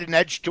guy, had an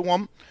edge to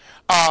him.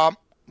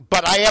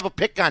 But I have a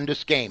pick on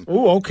this game.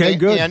 Oh, okay,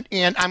 good.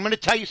 And I'm going to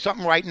tell you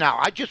something right now.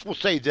 I just will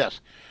say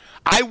this.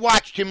 I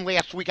watched him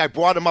last week. I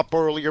brought him up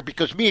earlier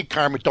because me and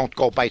Carmen don't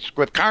go by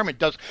script. Carmen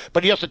does,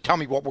 but he doesn't tell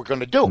me what we're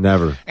going to do.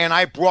 Never. And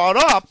I brought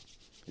up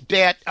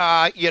that,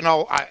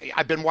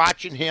 I've been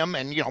watching him,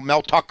 and,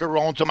 Mel Tucker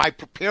owns him. I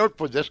prepared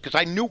for this because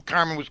I knew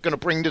Carmen was going to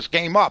bring this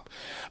game up.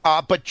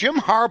 But Jim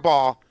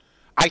Harbaugh,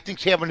 I think,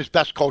 is having his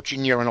best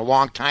coaching year in a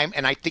long time,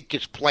 and I think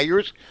his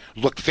players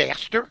look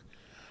faster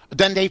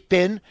than they've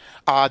been.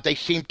 They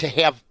seem to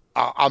have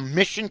a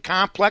mission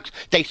complex.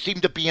 They seem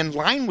to be in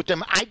line with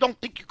them. I don't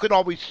think you could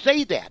always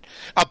say that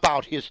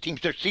about his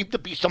teams. There seemed to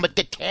be some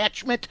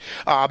detachment,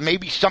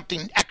 maybe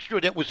something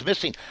extra that was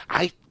missing.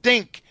 I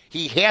think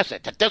he has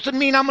it. That doesn't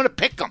mean I'm going to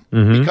pick him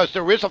because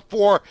there is a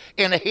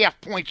 4.5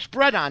 point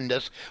spread on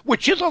this,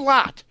 which is a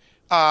lot.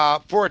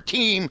 For a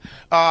team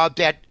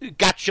that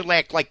got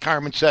shellacked, like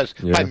Carmen says,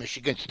 by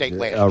Michigan State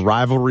last year. A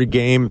rivalry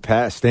game.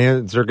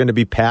 Stands are going to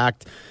be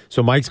packed.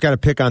 So Mike's got to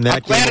pick on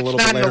that game a little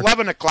bit later. I'm glad it's not an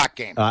 11 o'clock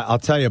game. I'll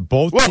tell you,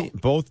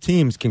 both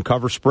teams can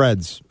cover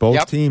spreads.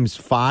 Both teams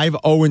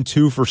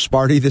 5-0-2 for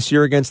Sparty this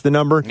year against the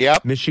number.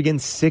 Yep. Michigan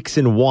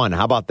 6-1.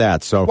 How about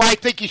that? So, I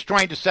think he's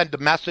trying to send a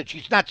message.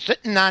 He's not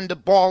sitting on the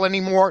ball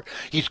anymore.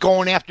 He's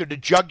going after the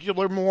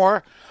jugular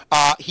more.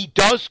 He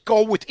does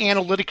go with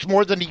analytics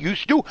more than he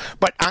used to,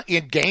 but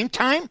in game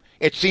time,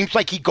 it seems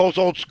like he goes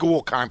old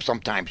school, Carm,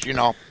 sometimes,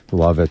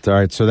 Love it. All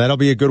right, so that'll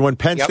be a good one.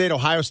 Penn State,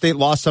 Ohio State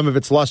lost some of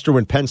its luster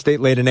when Penn State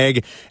laid an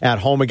egg at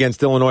home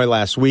against Illinois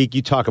last week.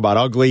 You talk about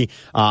ugly.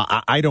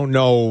 I don't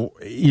know.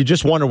 You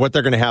just wonder what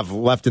they're going to have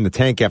left in the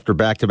tank after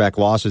back-to-back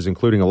losses,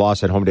 including a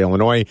loss at home to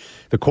Illinois.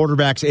 The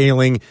quarterback's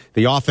ailing.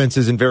 The offense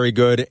isn't very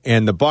good.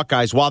 And the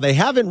Buckeyes, while they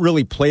haven't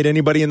really played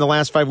anybody in the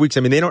last 5 weeks,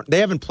 I mean, they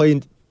haven't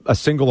played a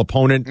single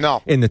opponent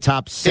in the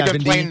top 70.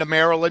 They've been playing the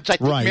Marylands. I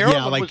think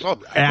Maryland was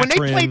when they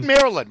played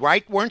Maryland,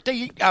 right? Weren't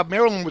they?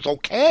 Maryland was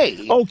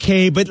okay.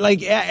 Okay, but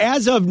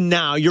as of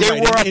now, you're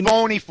right. They were a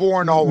phony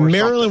 4-0.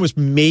 Maryland was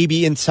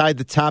maybe inside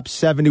the top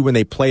 70 when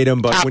they played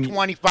them, but top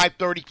 25,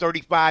 30,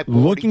 35. 40.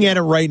 Looking at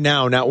it right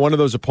now, not one of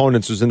those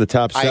opponents was in the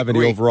top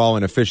 70 overall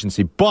in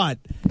efficiency. But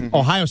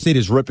Ohio State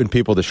is ripping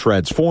people to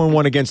shreds.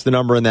 4-1 against the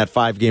number in that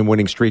 5-game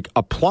winning streak.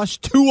 A plus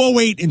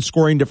 208 in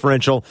scoring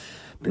differential.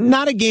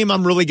 Not a game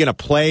I'm really going to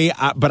play,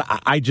 but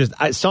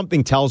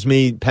something tells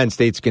me Penn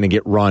State's going to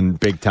get run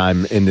big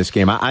time in this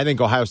game. I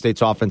think Ohio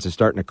State's offense is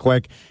starting to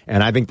click,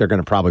 and I think they're going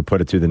to probably put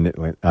it through the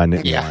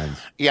Nittany Lions.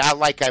 Yeah,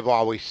 like I've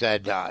always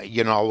said,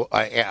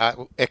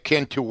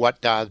 akin to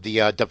what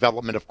the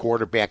development of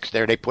quarterbacks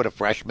there. They put a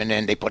freshman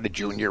in, they put a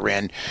junior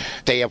in,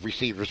 they have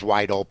receivers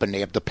wide open, they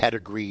have the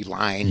pedigree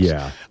lines.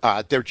 Yeah.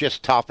 They're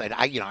just tough, and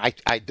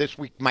this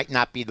week might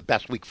not be the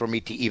best week for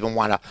me to even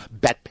want to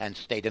bet Penn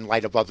State in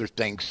light of other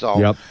things.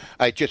 So.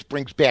 It just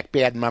brings back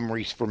bad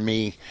memories for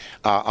me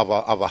of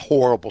a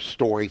horrible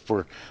story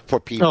for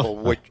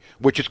people,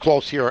 which is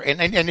close here, and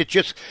it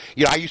just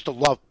I used to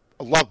love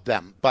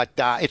them, but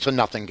it's a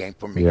nothing game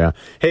for me. Yeah.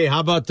 Hey, how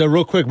about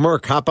real quick,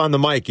 Merck? Hop on the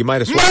mic. You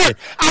might as well.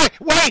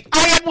 Merck,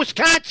 I had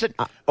Wisconsin.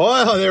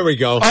 There we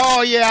go.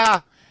 Oh yeah.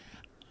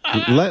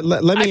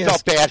 Let me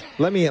ask. Bad.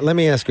 Let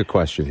me ask a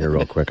question here,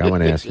 real quick. I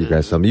want to ask you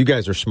guys something. You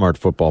guys are smart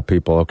football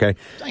people, okay?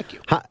 Thank you.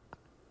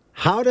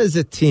 How does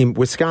a team,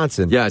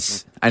 Wisconsin?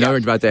 Yes, I know what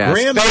you're about to ask.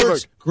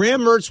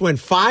 Graham Mertz went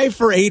 5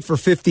 for 8 for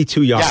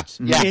 52 yards.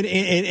 Yeah.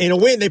 In a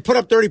win, they put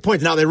up 30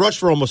 points. Now they rushed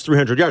for almost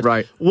 300 yards.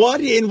 Right.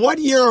 In what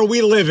year are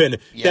we living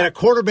that a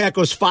quarterback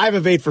goes 5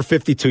 of 8 for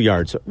 52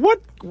 yards?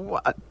 What?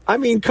 I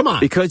mean, come on.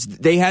 Because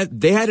they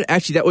had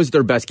actually that was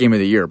their best game of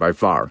the year by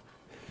far.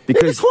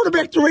 Because the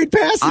quarterback threw 8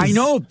 passes. I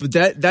know, but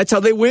that's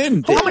how they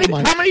win. How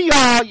many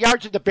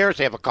yards did the Bears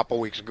have a couple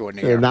weeks ago in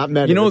the year? Not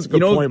many. That's a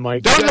good point,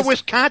 Mike. They're the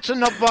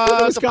Wisconsin of the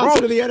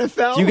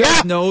NFL. Do you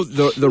guys know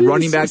the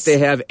running back they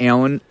have,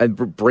 Allen,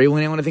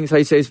 Braylon Allen, I think is how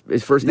you say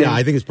his first name? Yeah,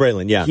 I think it's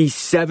Braylon, yeah. He's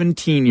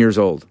 17 years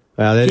old.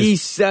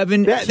 He's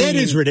 17 that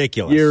is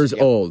ridiculous. Years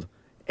old.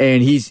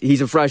 And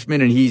he's a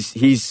freshman, and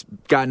he's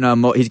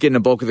getting a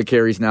bulk of the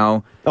carries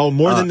now. Oh,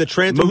 more than the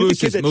transfer.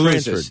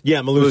 Malusis.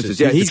 Yeah, Malusis.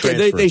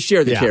 Yeah, they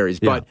share the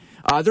carries, but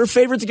they're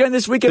favorites again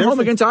this week at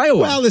home against Iowa.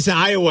 Well, listen,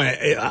 Iowa.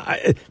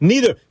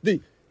 Neither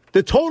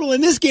the total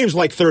in this game is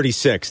like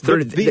 36.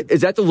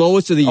 Is that the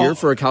lowest of the year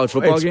for a college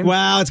football game?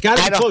 Well, it's got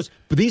to be close.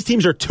 But these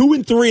teams are 2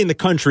 and 3 in the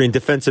country in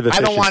defensive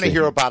efficiency. I don't want to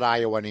hear about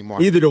Iowa anymore.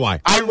 Neither do I.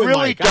 I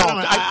really don't.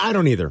 I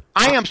don't either.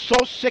 I am so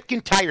sick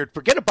and tired.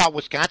 Forget about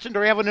Wisconsin.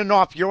 They're having an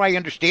off year. I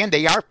understand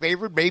they are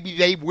favored. Maybe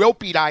they will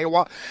beat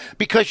Iowa.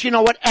 Because you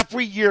know what?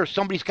 Every year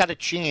somebody's got a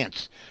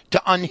chance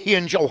to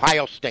unhinge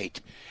Ohio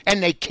State.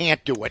 And they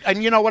can't do it.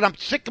 And you know what? I'm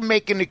sick of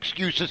making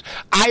excuses.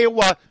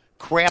 Iowa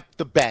crap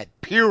the bed,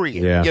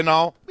 period.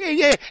 Yeah.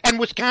 Yeah. And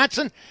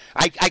Wisconsin,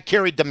 I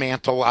carried the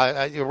mantle.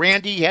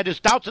 Randy had his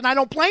doubts, and I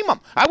don't blame him.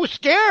 I was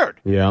scared.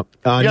 Yeah.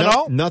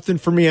 Nothing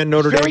for me on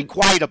Notre Dame. Very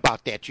quiet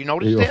about that. You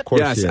notice that? Of course,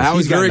 yes, I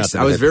was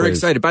very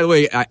excited. By the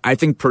way, I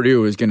think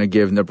Purdue is going to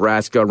give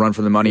Nebraska a run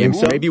for the money and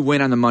maybe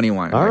win on the money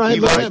line. All right,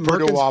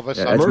 Purdue office.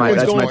 That's my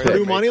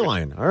Purdue money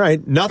line. All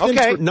right,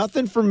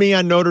 nothing for me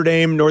on Notre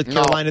Dame, North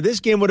Carolina. This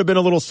game would have been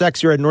a little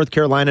sexier had North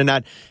Carolina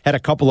not had a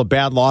couple of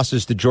bad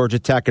losses to Georgia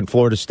Tech and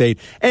Florida State.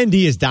 ND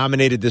is dominating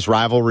dominated this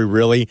rivalry,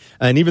 really.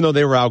 And even though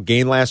they were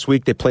outgained last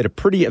week, they played a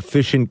pretty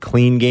efficient,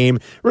 clean game.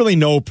 Really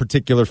no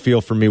particular feel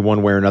for me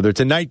one way or another. It's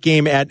a night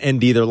game at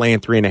ND. They're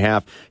laying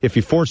 3.5. If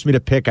you forced me to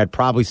pick, I'd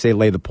probably say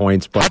lay the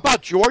points. But how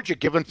about Georgia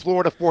giving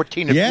Florida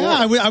 14 and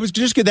 4? I was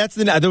just good. That's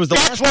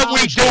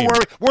what we do.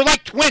 We're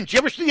like twins. You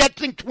ever see that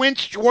thing, Twins,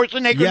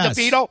 Schwarzenegger and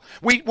DeVito?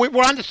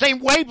 We're on the same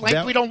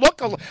wavelength. We don't look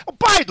alike. Oh,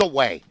 by the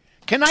way,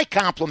 can I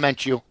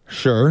compliment you?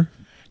 Sure.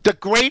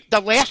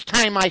 The last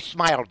time I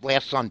smiled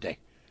last Sunday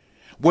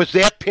was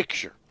that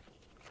picture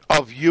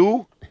of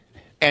you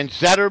and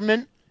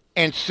Zetterman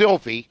and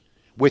Sylvie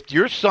with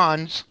your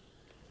sons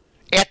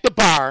at the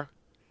bar,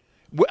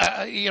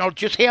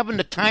 just having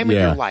the time of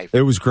your life.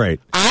 It was great.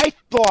 I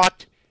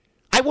thought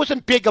I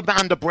wasn't big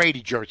on the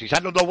Brady jerseys. I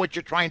don't know what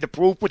you're trying to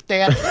prove with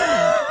that.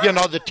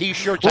 The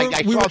T-shirts.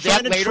 I we saw were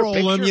trying that to later. Troll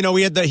picture. him.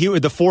 He had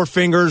the 4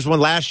 fingers one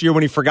last year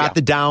when he forgot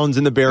the downs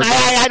and the bear.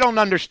 I don't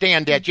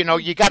understand that.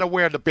 You got to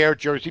wear the bear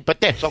jersey,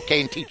 but that's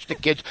okay, and teach the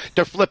kids.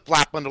 They're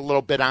flip-flopping a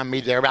little bit on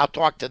me there. I'll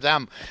talk to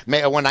them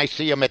when I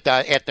see them at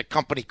the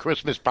company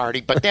Christmas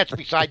party, but that's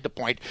beside the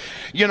point.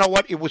 You know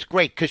what? It was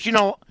great because,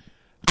 our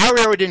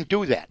era didn't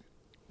do that.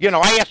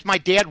 I asked my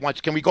dad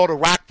once, can we go to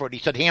Rockford? He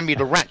said, hand me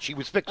the wrench. He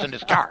was fixing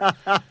his car.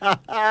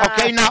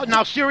 Okay,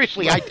 now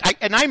seriously,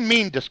 I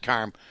mean this,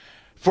 Carm.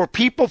 For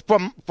people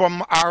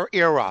from our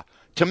era,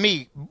 to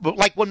me,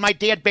 like when my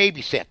dad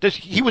babysat,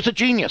 he was a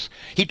genius.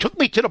 He took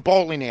me to the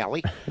bowling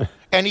alley,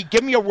 and he'd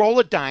give me a roll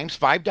of dimes,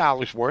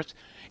 $5 worth.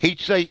 He'd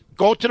say,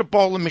 go to the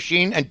bowling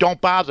machine and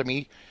don't bother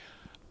me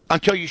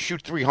until you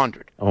shoot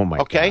 300. Oh, my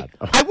God.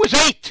 I was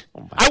 8.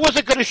 I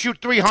wasn't going to shoot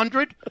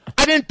 300.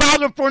 I didn't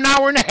bother him for an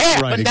hour and a half,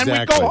 right, and then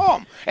we'd go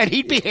home. And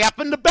he'd be half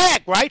in the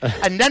bag, right?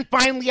 And then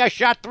finally I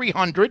shot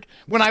 300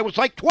 when I was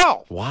like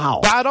 12.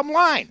 Wow. Bottom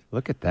line.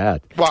 Look at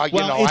that. Well,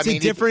 it's a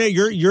different...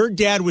 Your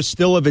dad was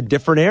still of a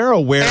different era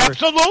where...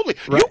 Absolutely.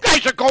 Right. You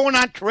guys are going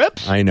on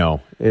trips. I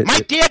know. My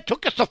dad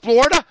took us to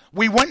Florida.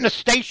 We went in a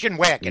station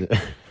wagon.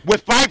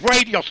 With 5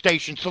 radio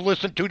stations to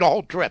listen to the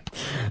whole trip.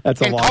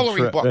 That's a long coloring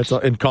trip. books.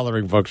 In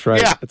coloring books,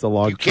 right? Yeah. It's a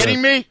long trip. You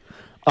kidding me?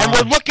 And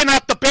we're looking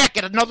out the back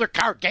at another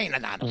car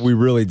gaining on us. We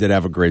really did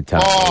have a great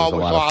time. Oh, it was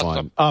a lot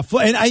awesome. of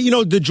fun.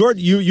 And the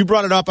Georgia, you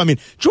brought it up. I mean,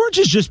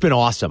 Georgia's just been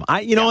awesome.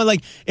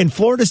 And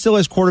Florida still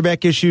has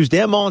quarterback issues.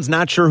 Dan Mullen's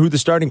not sure who the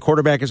starting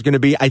quarterback is going to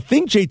be. I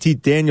think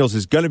JT Daniels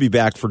is going to be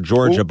back for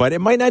Georgia, but it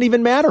might not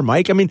even matter,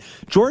 Mike. I mean,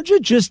 Georgia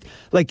just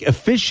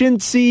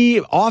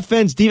efficiency,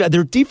 offense,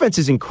 their defense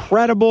is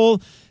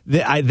incredible.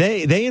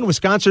 They in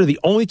Wisconsin are the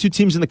only 2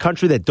 teams in the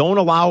country that don't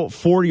allow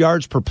 4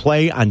 yards per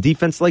play on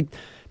defense.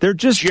 They're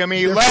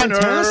Jimmy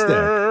Leonard. Fantastic.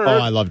 Oh,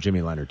 I love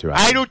Jimmy Leonard too.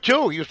 I do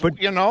too. That's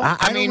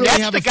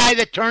the guy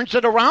that turns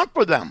it around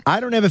for them. I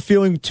don't have a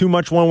feeling too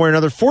much one way or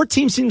another.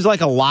 14 seems like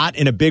a lot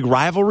in a big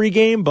rivalry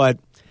game, but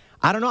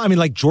I don't know. I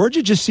mean,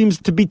 Georgia just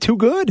seems to be too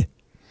good.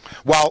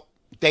 Well,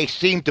 they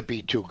seem to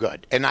be too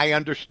good, and I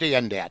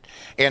understand that.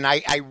 And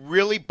I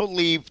really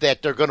believe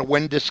that they're going to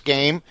win this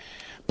game.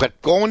 But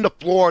going to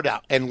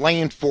Florida and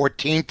laying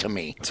 14 to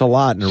me, it's a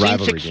lot in a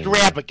rivalry game. Seems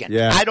extravagant.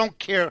 Yeah. I don't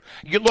care.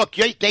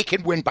 They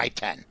can win by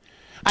 10.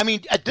 I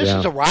mean, this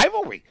is a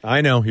rivalry. I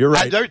know, you're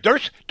right.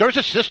 There's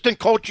assistant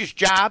coaches'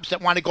 jobs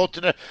that want to go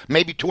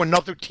to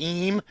another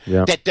team.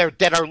 Yeah.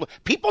 that are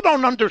people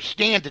don't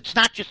understand. It's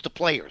not just the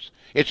players;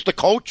 it's the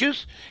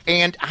coaches,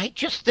 and I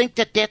just think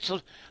that's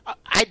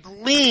I'd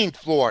lean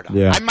Florida.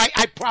 Yeah.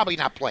 I'd probably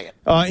not play it.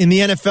 In the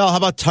NFL, how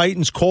about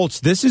Titans-Colts?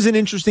 This is an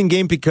interesting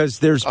game because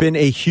there's been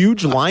a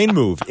huge line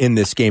move in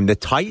this game. The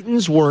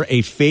Titans were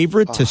a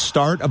favorite to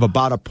start of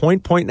about a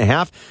point and a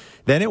half.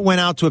 Then it went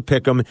out to a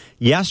pick'em.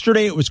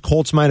 Yesterday, it was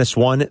Colts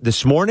 -1.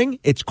 This morning,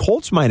 it's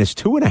Colts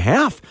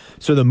 -2.5.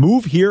 So the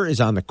move here is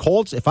on the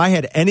Colts. If I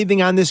had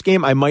anything on this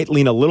game, I might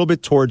lean a little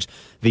bit towards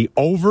the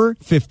over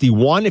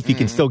 51. If you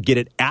can still get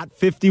it at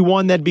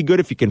 51, that'd be good.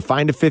 If you can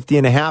find a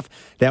 50.5,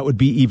 that would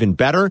be even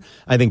better.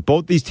 I think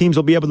both these teams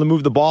will be able to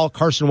move the ball.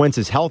 Carson Wentz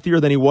is healthier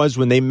than he was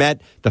when they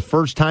met the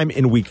first time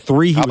in Week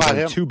 3. He was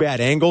on 2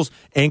 bad ankles.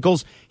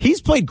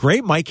 He's played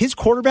great, Mike. His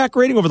quarterback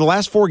rating over the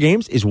last 4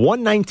 games is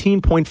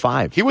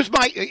 119.5. He was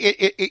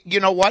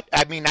you know what?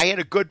 I mean, I had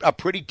a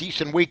pretty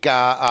decent week,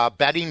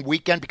 betting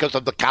weekend because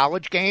of the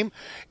college game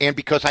and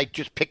because I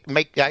just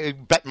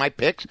bet my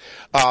picks.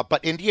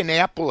 But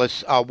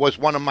Indianapolis was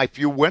one of my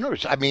few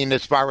winners. I mean,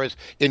 as far as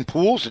in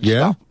pools and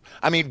stuff.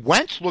 I mean,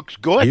 Wentz looks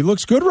good. He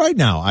looks good right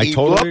now. I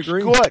totally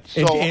agree. He looks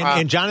good. So,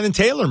 and Jonathan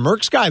Taylor,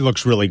 Merck's guy,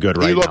 looks really good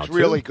right now. He looks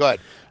really good.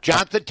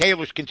 Jonathan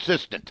Taylor's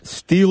consistent.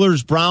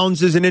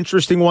 Steelers-Browns is an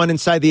interesting one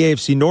inside the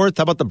AFC North.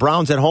 How about the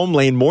Browns at home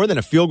laying more than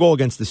a field goal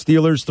against the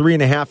Steelers?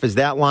 3.5 is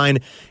that line.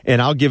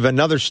 And I'll give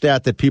another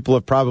stat that people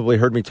have probably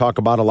heard me talk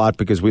about a lot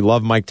because we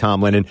love Mike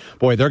Tomlin. And,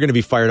 boy, they're going to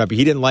be fired up.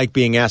 He didn't like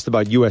being asked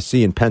about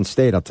USC and Penn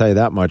State, I'll tell you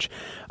that much.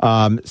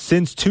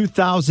 Since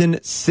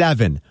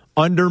 2007,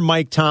 under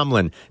Mike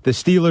Tomlin. The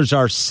Steelers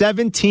are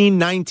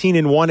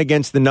 17-19-1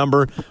 against the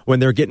number when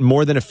they're getting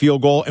more than a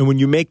field goal. And when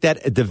you make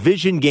that a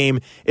division game,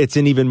 it's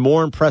an even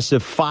more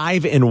impressive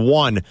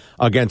 5-1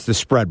 against the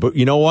spread. But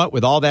you know what?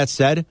 With all that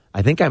said,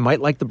 I think I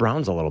might like the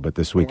Browns a little bit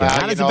this weekend. Well,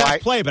 Not as the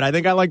best play, but I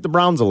think I like the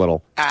Browns a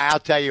little. I'll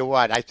tell you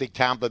what. I think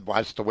Tomlin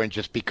wants to win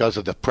just because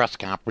of the press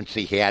conference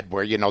he had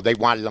where, they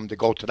wanted him to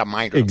go to the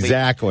minor league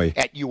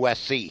at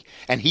USC.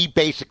 And he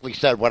basically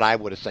said what I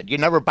would have said. You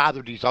never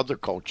bother these other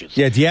coaches.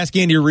 Yeah, did you ask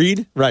Andy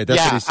Reid? Right,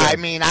 that's what he said.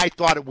 I mean, I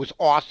thought it was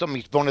awesome.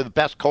 He's one of the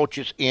best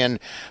coaches in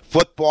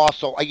football.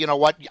 So, you know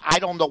what? I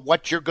don't know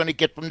what you're going to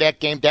get from that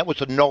game. That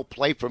was a no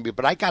play for me.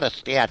 But I got a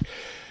stat.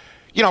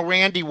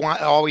 Randy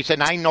always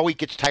said, I know he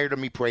gets tired of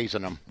me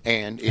praising him.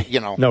 And,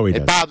 no,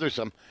 it bothers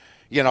him.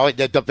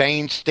 The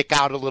veins stick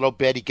out a little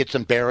bit. He gets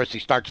embarrassed. He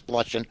starts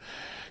blushing.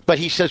 But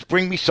he says,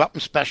 bring me something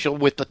special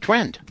with the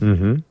trend.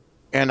 Mm-hmm.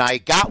 And I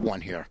got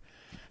one here.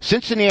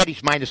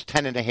 Cincinnati's minus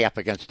 10.5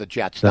 against the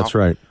Jets. That's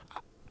right.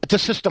 The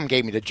system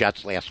gave me the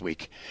Jets last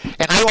week,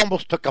 and I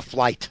almost took a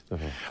flight,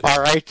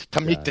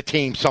 to meet the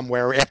team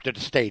somewhere after the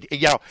state.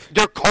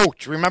 Their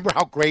coach, remember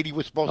how great he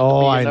was supposed to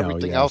be and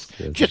everything else?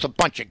 Yes. Just a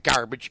bunch of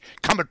garbage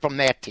coming from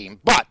that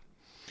team. But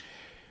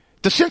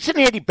the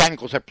Cincinnati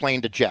Bengals are playing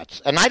the Jets,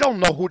 and I don't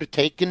know who to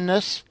take in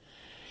this.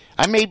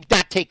 I may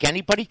not take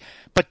anybody,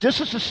 but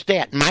this is a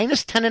stat,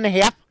 minus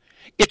 10.5.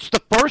 It's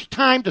the first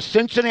time the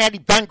Cincinnati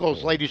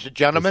Bengals, ladies and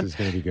gentlemen, this is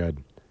going to be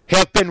good,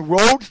 have been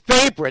road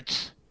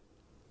favorites.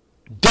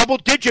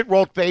 Double-digit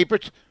road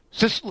favorites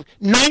since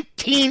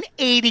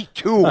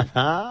 1982.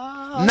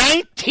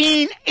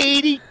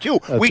 1982.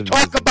 We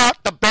talk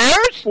about the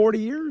Bears. 40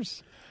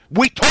 years.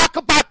 We talk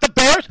about the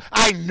Bears.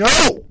 I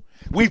know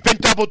we've been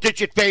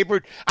double-digit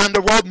favored on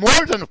the road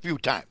more than a few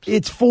times.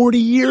 It's 40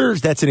 years.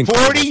 That's an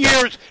incredible 40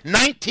 years.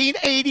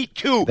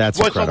 1982 That's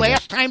was incredible. The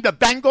last time the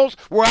Bengals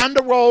were on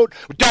the road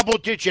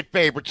double-digit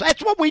favorites.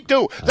 That's what we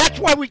do. That's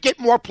why we get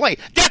more play.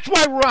 That's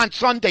why we're on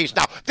Sundays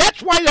now.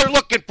 That's why they're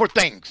looking for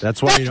things.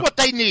 That's what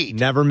they need.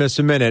 Never miss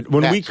a minute.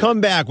 When we come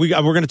back, we're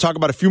going to talk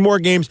about a few more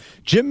games.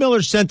 Jim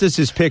Miller sent us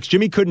his picks.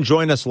 Jimmy couldn't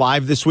join us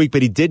live this week,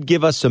 but he did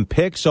give us some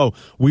picks, so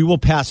we will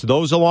pass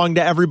those along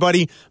to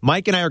everybody.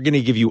 Mike and I are going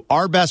to give you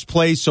our best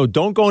plays, so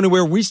don't go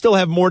anywhere. We still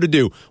have more to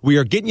do. We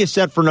are getting you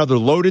set for another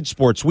loaded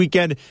sports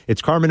weekend.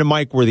 It's Carmen and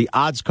Mike. We're the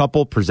Odds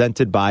Couple,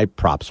 presented by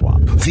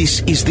PropSwap.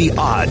 This is the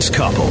Odds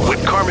Couple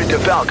with Carmen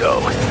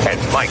DeFalco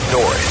and Mike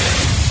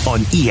North on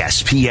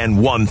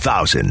ESPN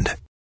 1000.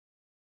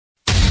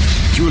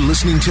 You're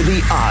listening to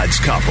the Odds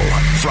Couple,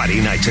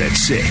 Friday nights at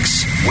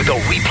 6, with a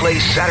replay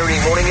Saturday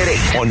morning at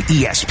 8 on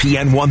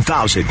ESPN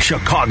 1000,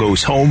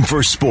 Chicago's home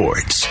for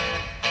sports.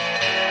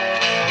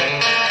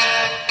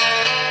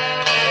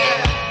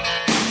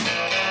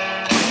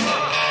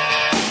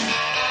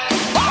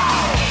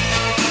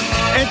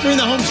 Entering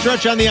the home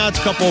stretch on the Odds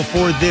Couple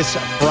for this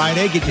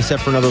Friday. Get you set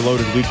for another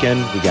loaded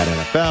weekend. We got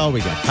NFL, we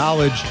got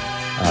college,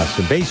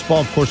 some baseball,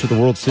 of course, with the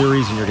World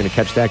Series, and you're going to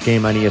catch that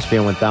game on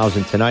ESPN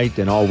 1000 tonight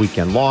and all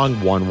weekend long.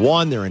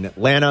 1-1. They're in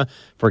Atlanta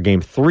for Game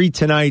 3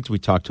 tonight. We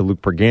talked to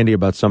Luke Pergande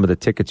about some of the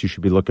tickets you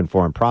should be looking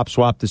for on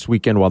PropSwap this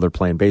weekend while they're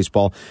playing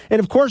baseball. And,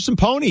 of course, some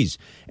ponies.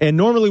 And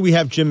normally we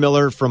have Jim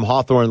Miller from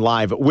Hawthorne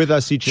live with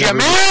us each and every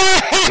week.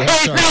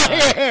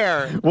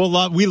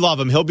 We love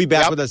him. He'll be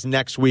back with us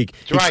next week.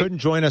 He couldn't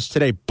join us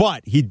today,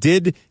 but he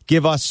did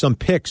give us some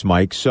picks,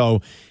 Mike.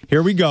 So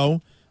here we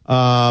go.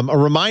 A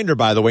reminder,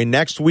 by the way,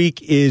 next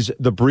week is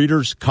the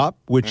Breeders' Cup,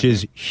 which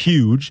is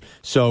huge.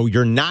 So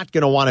you're not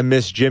going to want to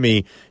miss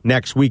Jimmy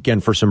next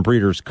weekend for some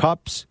Breeders'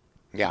 Cups.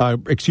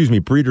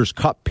 Breeders'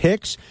 Cup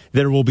picks.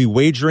 There will be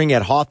wagering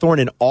at Hawthorne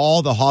and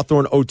all the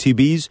Hawthorne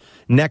OTBs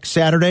next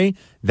Saturday.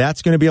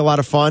 That's going to be a lot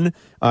of fun.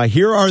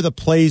 Here are the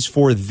plays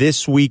for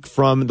this week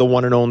from the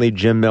one and only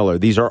Jim Miller.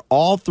 These are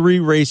all three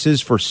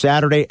races for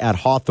Saturday at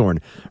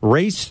Hawthorne.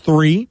 Race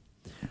 3,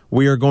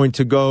 we are going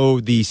to go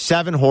the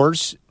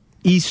 7-horse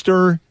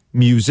Easter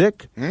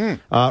Music.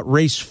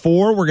 Race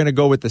 4, we're going to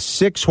go with the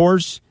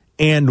 6-horse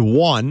and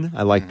 1.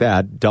 I like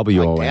that.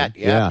 WON. Like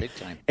that, big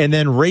time. And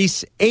then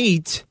race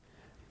 8,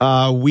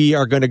 we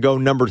are going to go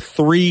number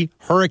 3,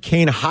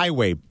 Hurricane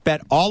Highway.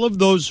 Bet all of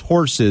those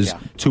horses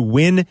to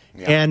win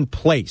and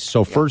place.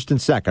 So first and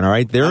second, all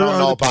right? I don't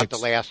know about the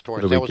last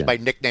horse. That was my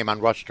nickname on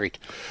Rush Street.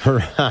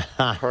 Hurricane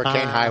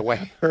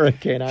Highway.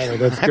 Hurricane Highway.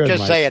 That's I'm good,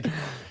 just Mike. saying.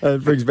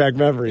 That brings back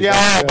memories.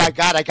 Yeah, my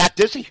God, I got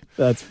dizzy.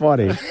 That's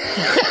funny.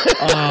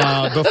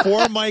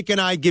 Before Mike and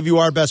I give you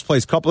our best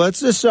plays, let's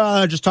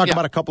just talk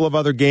about a couple of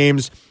other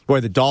games. Boy,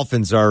 the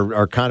Dolphins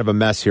are kind of a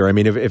mess here. I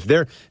mean, if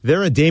they're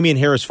a Damian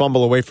Harris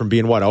fumble away from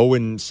being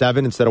 0-7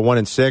 instead of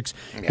 1-6.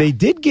 They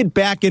did get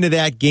back into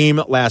that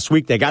game last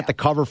week. They got the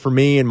cover for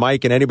me and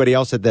Mike and anybody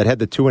else that had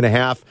the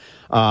 2.5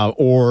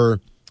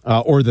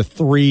 or the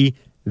 3.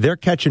 They're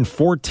catching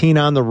 14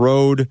 on the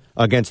road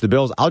against the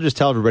Bills. I'll just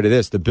tell everybody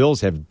this. The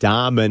Bills have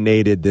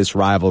dominated this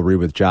rivalry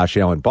with Josh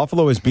Allen.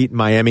 Buffalo has beaten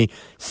Miami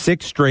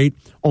 6 straight.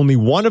 Only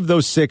one of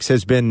those 6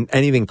 has been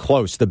anything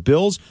close. The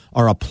Bills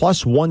are a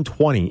plus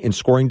 120 in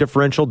scoring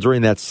differential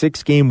during that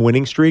 6-game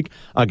winning streak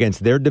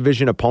against their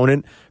division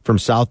opponent from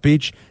South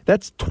Beach.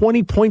 That's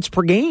 20 points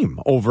per game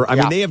over. I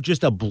mean, they have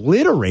just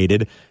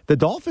obliterated the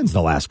Dolphins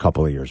the last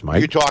couple of years,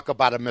 Mike. You talk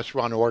about a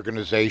misrun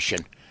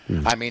organization.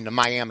 I mean, the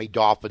Miami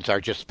Dolphins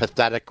are just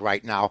pathetic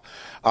right now.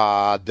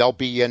 They'll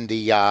be in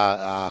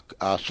the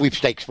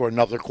sweepstakes for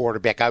another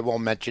quarterback. I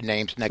won't mention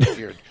names next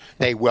year.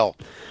 They will.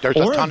 There's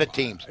a ton of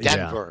teams.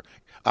 Denver,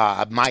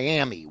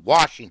 Miami,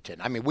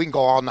 Washington. I mean, we can go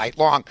all night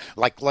long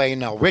like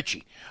Lionel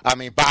Richie. I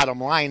mean,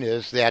 bottom line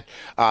is that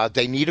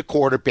they need a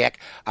quarterback.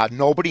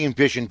 Nobody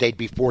envisioned they'd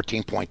be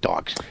 14-point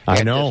dogs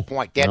at this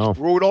point. That's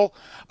brutal.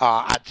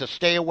 It's a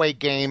stay-away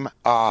game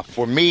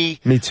for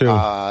me. Me too.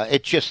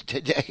 It just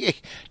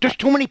there's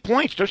too many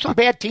points. There's some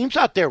bad teams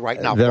out there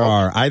right now. There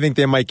are. I think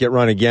they might get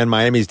run again.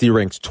 Miami's D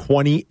ranks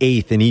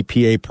 28th in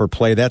EPA per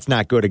play. That's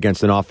not good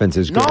against an offense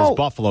as good as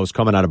Buffalo's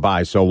coming out of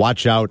bye. So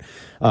watch out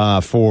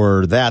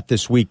for that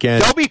this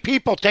weekend. There'll be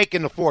people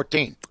taking the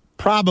 14.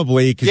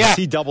 Probably, because you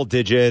see double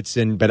digits,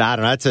 but I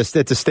don't know. It's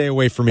a stay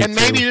away from me. And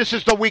maybe this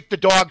is the week the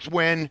dogs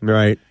win.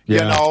 Right.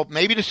 Yeah. You know,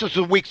 maybe this is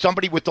the week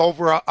somebody with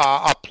over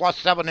a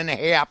plus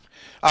 7.5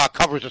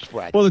 covers the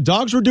spread. Well, the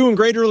dogs were doing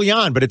great early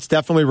on, but it's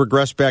definitely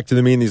regressed back to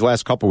the mean these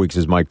last couple weeks,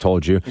 as Mike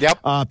told you.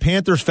 Yep.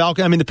 Panthers,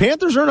 Falcons. I mean, the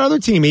Panthers are another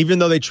team, even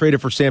though they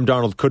traded for Sam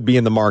Darnold, could be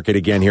in the market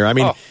again here. I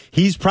mean,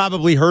 he's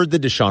probably heard the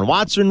Deshaun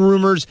Watson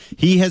rumors.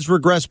 He has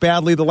regressed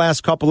badly the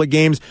last couple of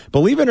games.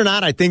 Believe it or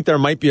not, I think there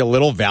might be a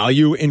little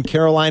value in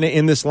Carolina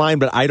in this line,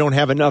 but I don't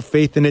have enough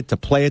faith in it to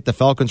play it. The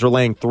Falcons are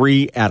laying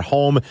 3 at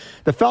home.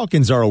 The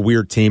Falcons are a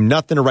weird team.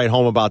 Nothing to write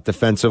home about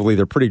defensively.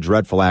 They're pretty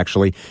dreadful,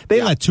 actually.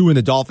 They let 2 in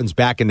the Dolphins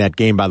back in that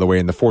game, by the way,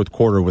 in the fourth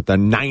quarter with a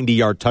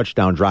 90-yard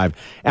touchdown drive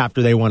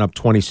after they went up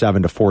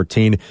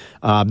 27-14.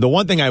 The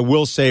one thing I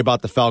will say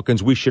about the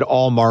Falcons, we should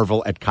all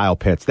marvel at Kyle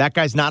Pitts. That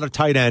guy's not a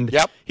tight end.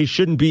 Yep. He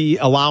shouldn't be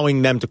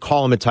allowing them to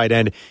call him a tight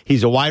end.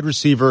 He's a wide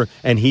receiver,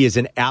 and he is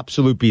an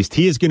absolute beast.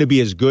 He is going to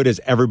be as good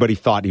as everybody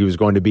thought he was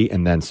going to be,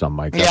 and then some,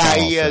 Mike.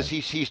 He is.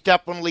 He's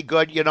definitely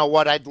good. You know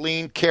what? I'd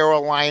lean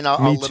Carolina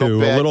a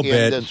little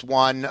bit in this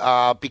one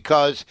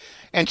because –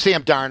 and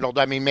Sam Darnold,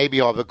 I mean, maybe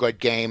he'll have a good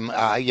game.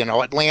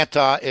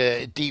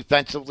 Atlanta,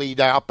 defensively,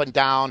 they're up and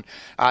down.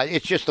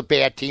 It's just a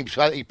bad team.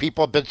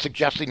 People have been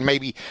suggesting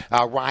maybe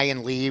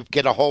Ryan leave,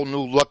 get a whole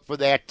new look for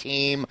that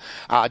team.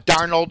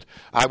 Darnold,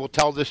 I will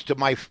tell this to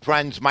my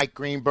friends, Mike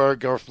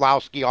Greenberg,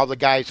 Orflowski, all the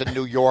guys in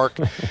New York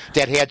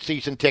that had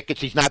season tickets.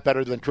 He's not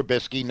better than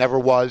Trubisky, never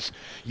was.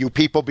 You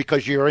people,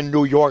 because you're in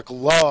New York,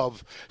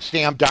 love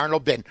Sam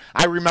Darnold. And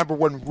I remember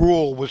when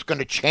Rule was going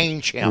to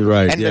change him,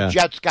 the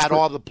Jets got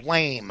all the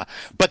blame.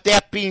 But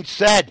that being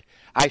said,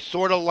 I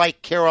sort of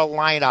like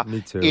Carolina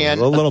in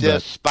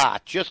this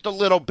spot, just a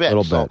little bit.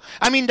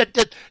 I mean,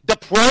 the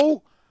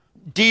pro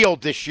deal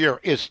this year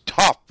is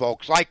tough,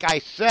 folks. Like I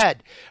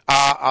said,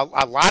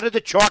 a lot of the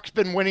chalk's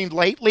been winning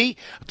lately.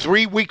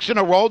 3 weeks in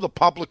a row, the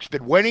public's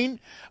been winning.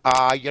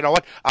 You know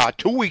what?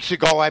 2 weeks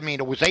ago, I mean,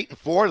 it was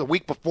 8-4. The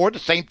week before, the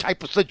same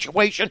type of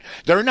situation.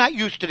 They're not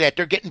used to that.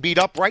 They're getting beat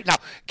up right now.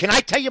 Can I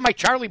tell you my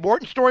Charlie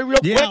Morton story real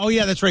quick? Oh,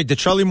 yeah, that's right. The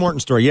Charlie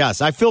Morton story.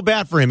 Yes, I feel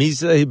bad for him.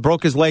 He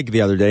broke his leg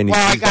the other day. And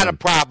I got a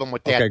problem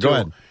with that, too. Go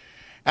ahead.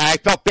 I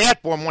felt bad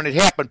for him when it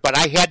happened, but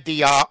I had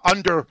the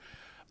under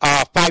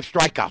 5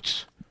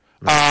 strikeouts.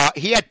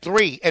 He had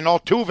 3, and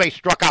Altuve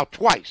struck out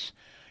twice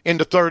in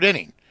the 3rd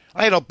inning.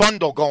 I had a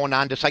bundle going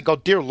on this. I go,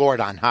 dear Lord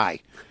on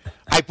high.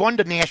 I've won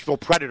the Nashville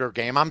Predator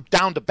game. I'm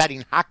down to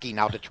betting hockey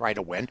now to try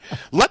to win.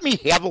 Let me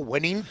have a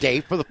winning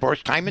day for the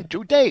first time in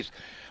 2 days.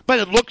 But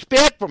it looks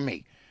bad for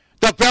me.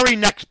 The very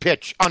next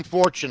pitch,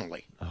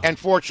 unfortunately, and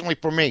fortunately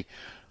for me,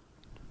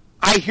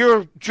 I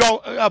hear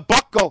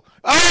Buck go,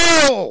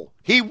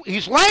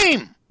 he's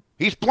lame.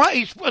 He's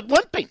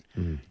limping.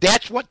 Mm-hmm.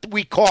 That's what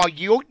we call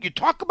you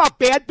talk about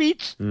bad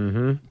beats?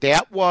 Mm-hmm.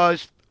 That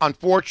was,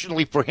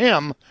 unfortunately for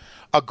him,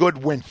 a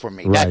good win for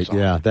me. Right,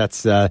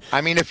 that's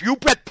I mean, if you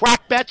bet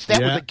prop bets,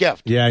 that was a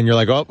gift. Yeah, and you're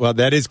like, oh, well,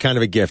 that is kind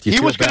of a gift. He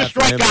was going to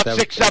strike out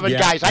 6-7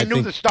 guys. I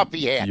knew the stuff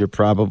he had. You're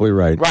probably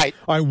right. Right.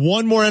 All right,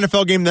 one more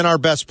NFL game than our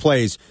best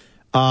plays.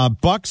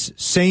 Bucs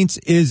Saints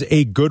is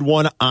a good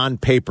one on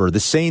paper. The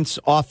Saints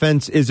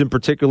offense isn't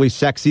particularly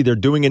sexy. They're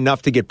doing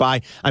enough to get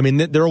by. I mean,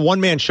 they're a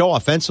one-man show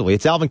offensively.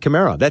 It's Alvin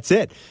Kamara. That's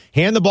it.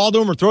 Hand the ball to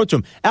him or throw it to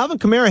him. Alvin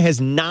Kamara has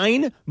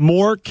 9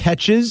 more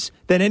catches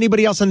than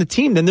anybody else on the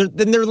team, than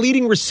their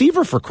leading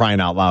receiver, for crying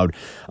out loud.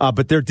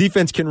 But their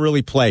defense can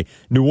really play.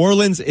 New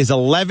Orleans is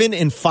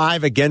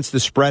 11-5 against the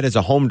spread as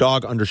a home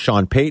dog under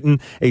Sean Payton.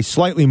 A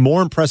slightly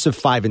more impressive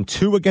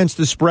 5-2 against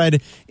the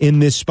spread in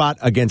this spot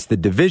against the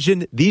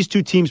division. These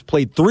two teams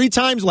played 3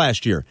 times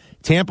last year.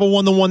 Tampa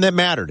won the one that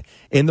mattered.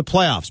 in the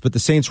playoffs. But the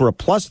Saints were a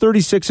plus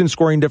 36 in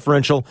scoring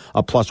differential,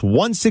 a plus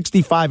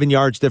 165 in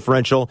yards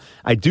differential.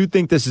 I do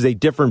think this is a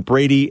different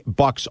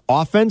Brady-Bucs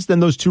offense than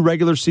those two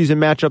regular season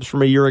matchups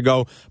from a year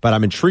ago, but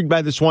I'm intrigued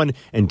by this one.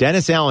 And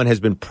Dennis Allen has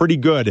been pretty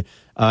good,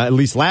 at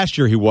least last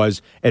year he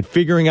was, at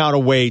figuring out a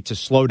way to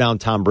slow down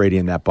Tom Brady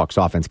in that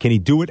Bucs offense. Can he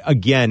do it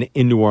again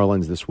in New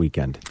Orleans this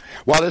weekend?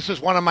 Well, this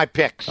is one of my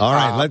picks. All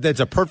right, that's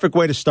a perfect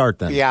way to start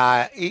then.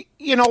 Yeah,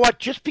 you know what?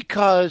 Just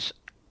because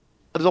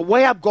the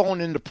way I'm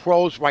going into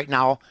pros right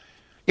now,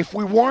 if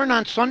we weren't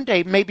on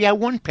Sunday, maybe I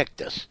wouldn't pick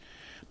this.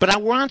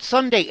 But we're on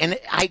Sunday, and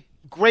I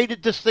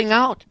graded this thing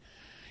out.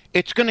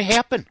 It's going to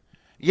happen.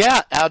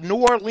 Yeah, New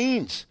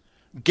Orleans,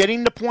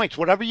 getting the points,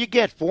 whatever you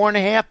get,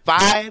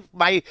 4.5,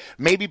 5,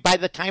 maybe by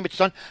the time it's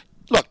done.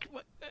 Look,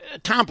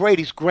 Tom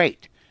Brady's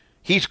great.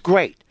 He's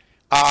great.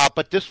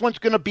 But this one's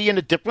going to be in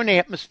a different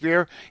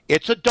atmosphere.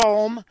 It's a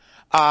dome.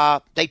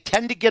 They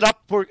tend to get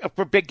up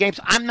for big games.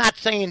 I'm not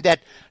saying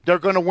that they're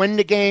going to win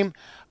the game,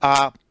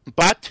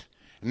 but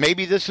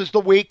maybe this is the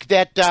week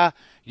that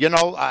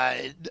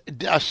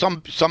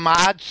some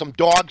odds, some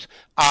dogs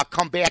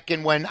come back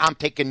in when I'm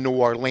taking New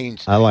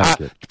Orleans. I like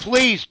it.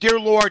 Please, dear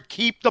Lord,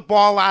 keep the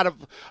ball out of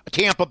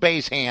Tampa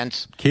Bay's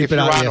hands. Keep it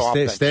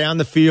out. Stay on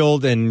the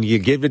field, and you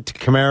give it to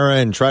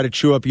Kamara and try to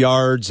chew up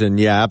yards. And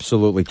yeah,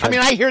 absolutely. I mean,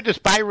 I hear this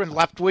Byron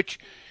Leftwich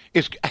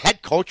is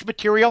head coach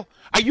material.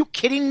 Are you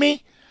kidding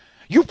me?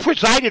 You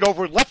presided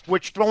over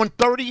Leftwich throwing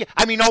 30.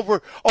 I mean,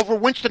 over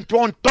Winston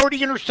throwing 30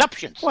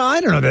 interceptions. Well, I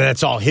don't know that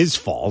that's all his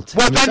fault.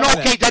 Well,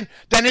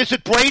 then is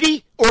it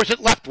Brady or is it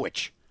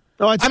Leftwich?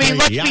 No, it's Brady.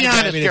 Let's be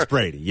honest here. It's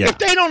Brady. Yeah. If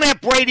they don't have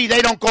Brady,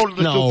 they don't go to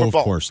the Super Bowl. No,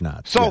 of course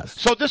not. So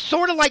this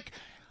sort of like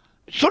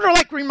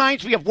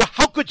reminds me of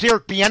how good's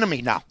Eric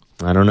Bieniemy now?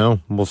 I don't know.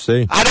 We'll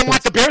see. I don't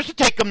want the Bears to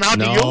take them now,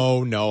 do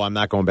you? No, I'm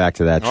not going back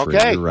to that tree.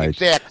 Okay, you're right.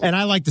 Exactly. And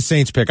I like the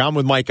Saints pick. I'm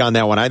with Mike on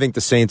that one. I think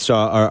the Saints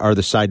are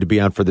the side to be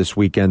on for this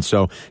weekend.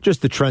 So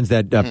just the trends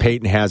that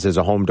Peyton has as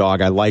a home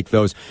dog, I like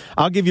those.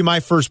 I'll give you my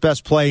first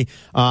best play.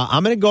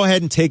 I'm going to go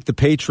ahead and take the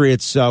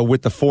Patriots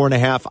with the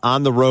 4.5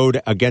 on the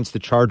road against the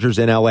Chargers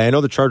in L.A. I know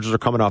the Chargers are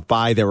coming off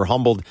bye. They were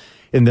humbled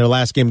in their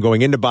last game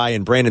going into bye,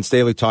 and Brandon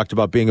Staley talked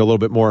about being a little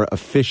bit more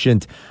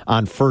efficient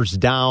on first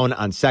down,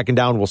 on second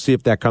down. We'll see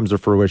if that comes to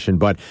fruition.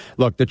 But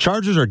look, the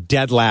Chargers are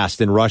dead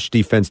last in rush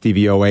defense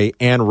DVOA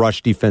and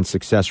rush defense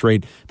success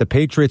rate. The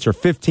Patriots are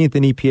 15th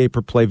in EPA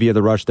per play via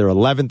the rush. They're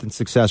 11th in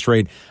success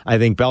rate. I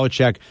think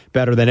Belichick,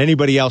 better than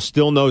anybody else,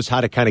 still knows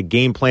how to kind of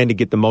game plan to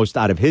get the most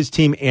out of his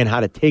team and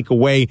how to take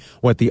away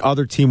what the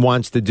other team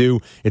wants to do.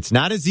 It's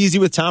not as easy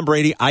with Tom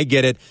Brady. I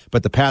get it.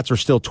 But the Pats are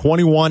still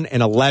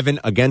 21-11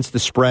 against the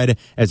spread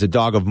as a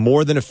dog of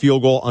more than a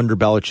field goal under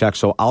Belichick.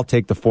 So I'll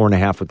take the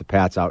 4.5 with the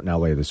Pats out in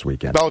L.A. this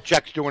weekend.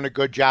 Belichick's doing a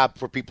good job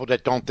for people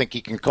that don't think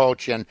he can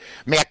coach, and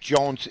Mac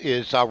Jones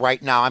is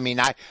right now. I mean,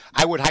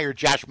 I would hire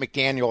Josh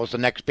McDaniel as the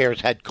next Bears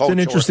head coach. It's an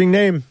interesting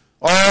name.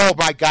 Oh,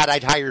 my God,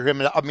 I'd hire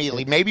him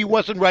immediately. Maybe he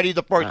wasn't ready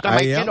the first time.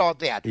 I get all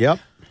that. Yep.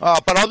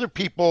 But other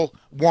people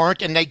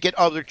weren't, and they get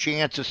other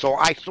chances, so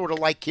I sort of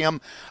like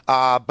him.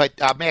 But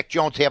Mac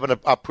Jones having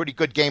a pretty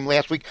good game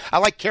last week. I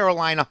like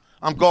Carolina.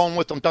 I'm going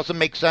with them. Doesn't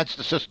make sense.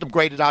 The system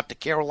graded out to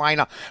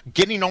Carolina,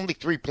 getting only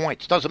 3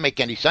 points. Doesn't make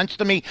any sense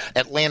to me.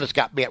 Atlanta's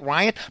got Matt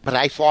Ryan, but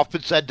I've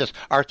often said this,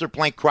 Arthur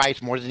Blank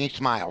cries more than he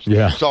smiles.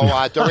 Yeah. So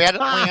they're at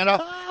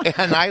Atlanta,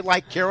 and I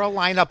like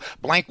Carolina.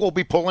 Blank will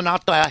be pulling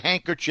out the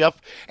handkerchief,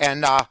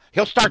 and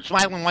he'll start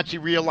smiling once he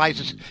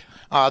realizes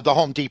the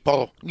Home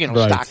Depot,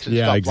 stocks and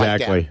stuff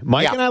exactly. like that.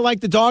 Mike and I like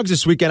the dogs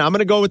this weekend. I'm going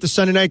to go with the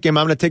Sunday night game.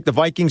 I'm going to take the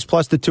Vikings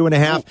plus the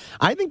 2.5.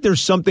 I think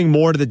there's something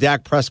more to the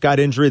Dak Prescott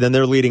injury than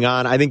they're leading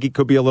on. I think he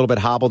could be a little bit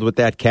hobbled with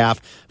that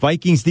calf.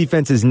 Vikings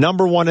defense is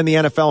number 1 in the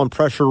NFL in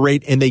pressure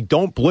rate, and they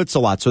don't blitz a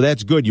lot, so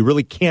that's good. You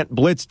really can't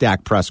blitz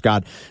Dak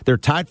Prescott. They're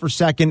tied for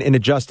second in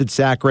adjusted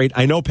sack rate.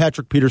 I know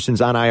Patrick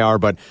Peterson's on IR,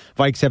 but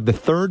Vikes have the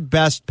 3rd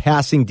best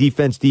passing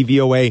defense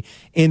DVOA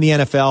in the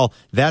NFL.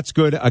 That's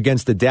good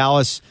against the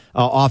Dallas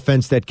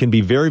offense that can be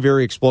very,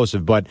 very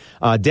explosive. But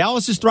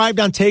Dallas has thrived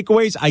on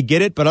takeaways. I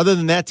get it. But other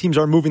than that, teams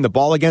are moving the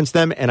ball against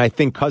them. And I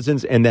think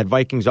Cousins and that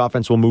Vikings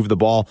offense will move the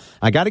ball.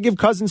 I got to give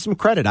Cousins some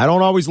credit. I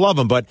don't always love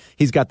him, but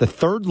he's got the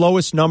 3rd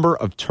lowest number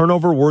of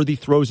turnover-worthy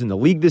throws in the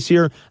league this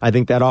year. I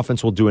think that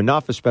offense will do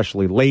enough,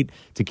 especially late,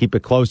 to keep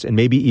it close and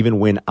maybe even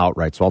win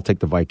outright. So I'll take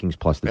the Vikings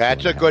plus the 2.5.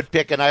 That's a good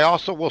pick. And I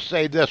also will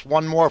say this,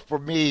 one more for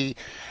me.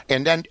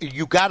 And then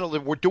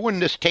we're doing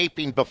this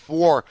taping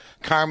before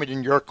Carmen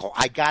and Yurko.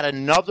 I got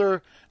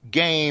another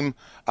game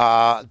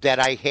that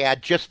I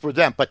had just for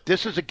them, but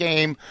this is a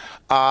game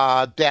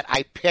that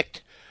I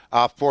picked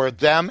for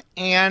them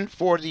and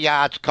for the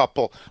odds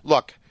couple.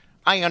 Look,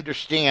 I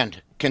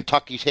understand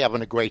Kentucky's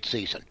having a great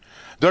season.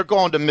 They're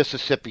going to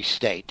Mississippi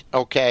State,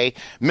 okay?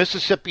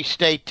 Mississippi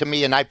State, to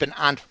me, and I've been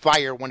on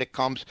fire when it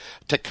comes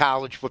to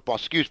college football.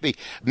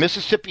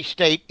 Mississippi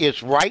State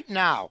is right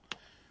now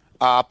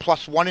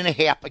plus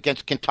 1.5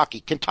 against Kentucky.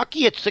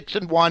 Kentucky at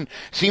 6-1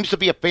 seems to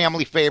be a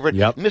family favorite.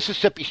 Yep.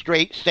 Mississippi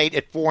State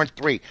at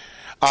 4-3.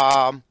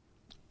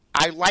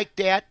 I like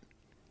that.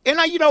 And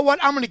you know what?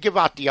 I'm going to give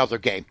out the other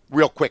game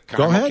real quick,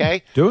 Carm, Go ahead.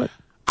 Okay? Do it.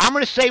 I'm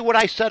going to say what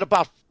I said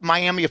about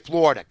Miami of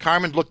Florida.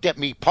 Carmen looked at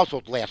me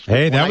puzzled last week.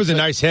 Hey, that was a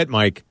nice hit,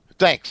 Mike.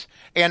 Thanks.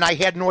 And I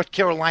had North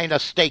Carolina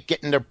State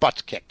getting their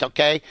butts kicked,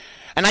 okay?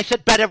 And I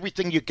said, bet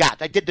everything you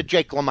got. I did the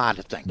Jake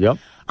LaMotta thing. Yep.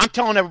 I'm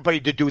telling everybody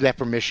to do that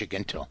for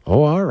Michigan, too.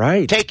 Oh, all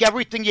right. Take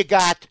everything you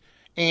got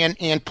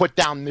and put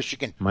down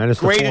Michigan. Minus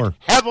the Graded 4.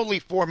 heavily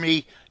for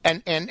me,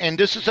 and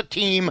this is a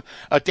team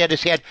that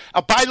has had.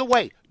 By the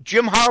way,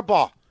 Jim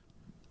Harbaugh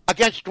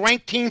against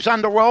ranked teams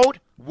on the road,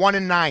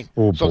 1-9.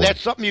 Oh, so boy. that's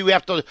something you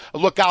have to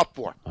look out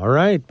for. All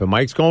right, but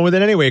Mike's going with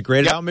it anyway.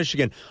 Graded out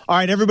Michigan. All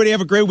right, everybody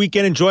have a great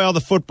weekend. Enjoy all the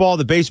football,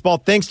 the baseball.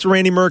 Thanks to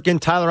Randy Merkin,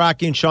 Tyler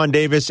Rocky, and Sean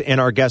Davis,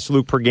 and our guests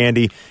Luke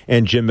Pergande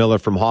and Jim Miller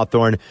from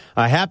Hawthorne.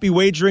 Happy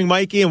wagering,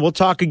 Mikey, and we'll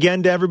talk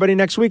again to everybody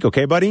next week.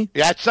 Okay, buddy?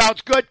 That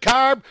sounds good,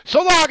 Carb.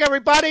 So long,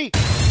 everybody.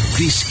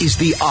 This is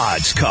The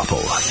Odds Couple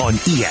on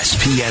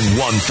ESPN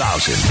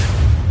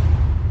 1000.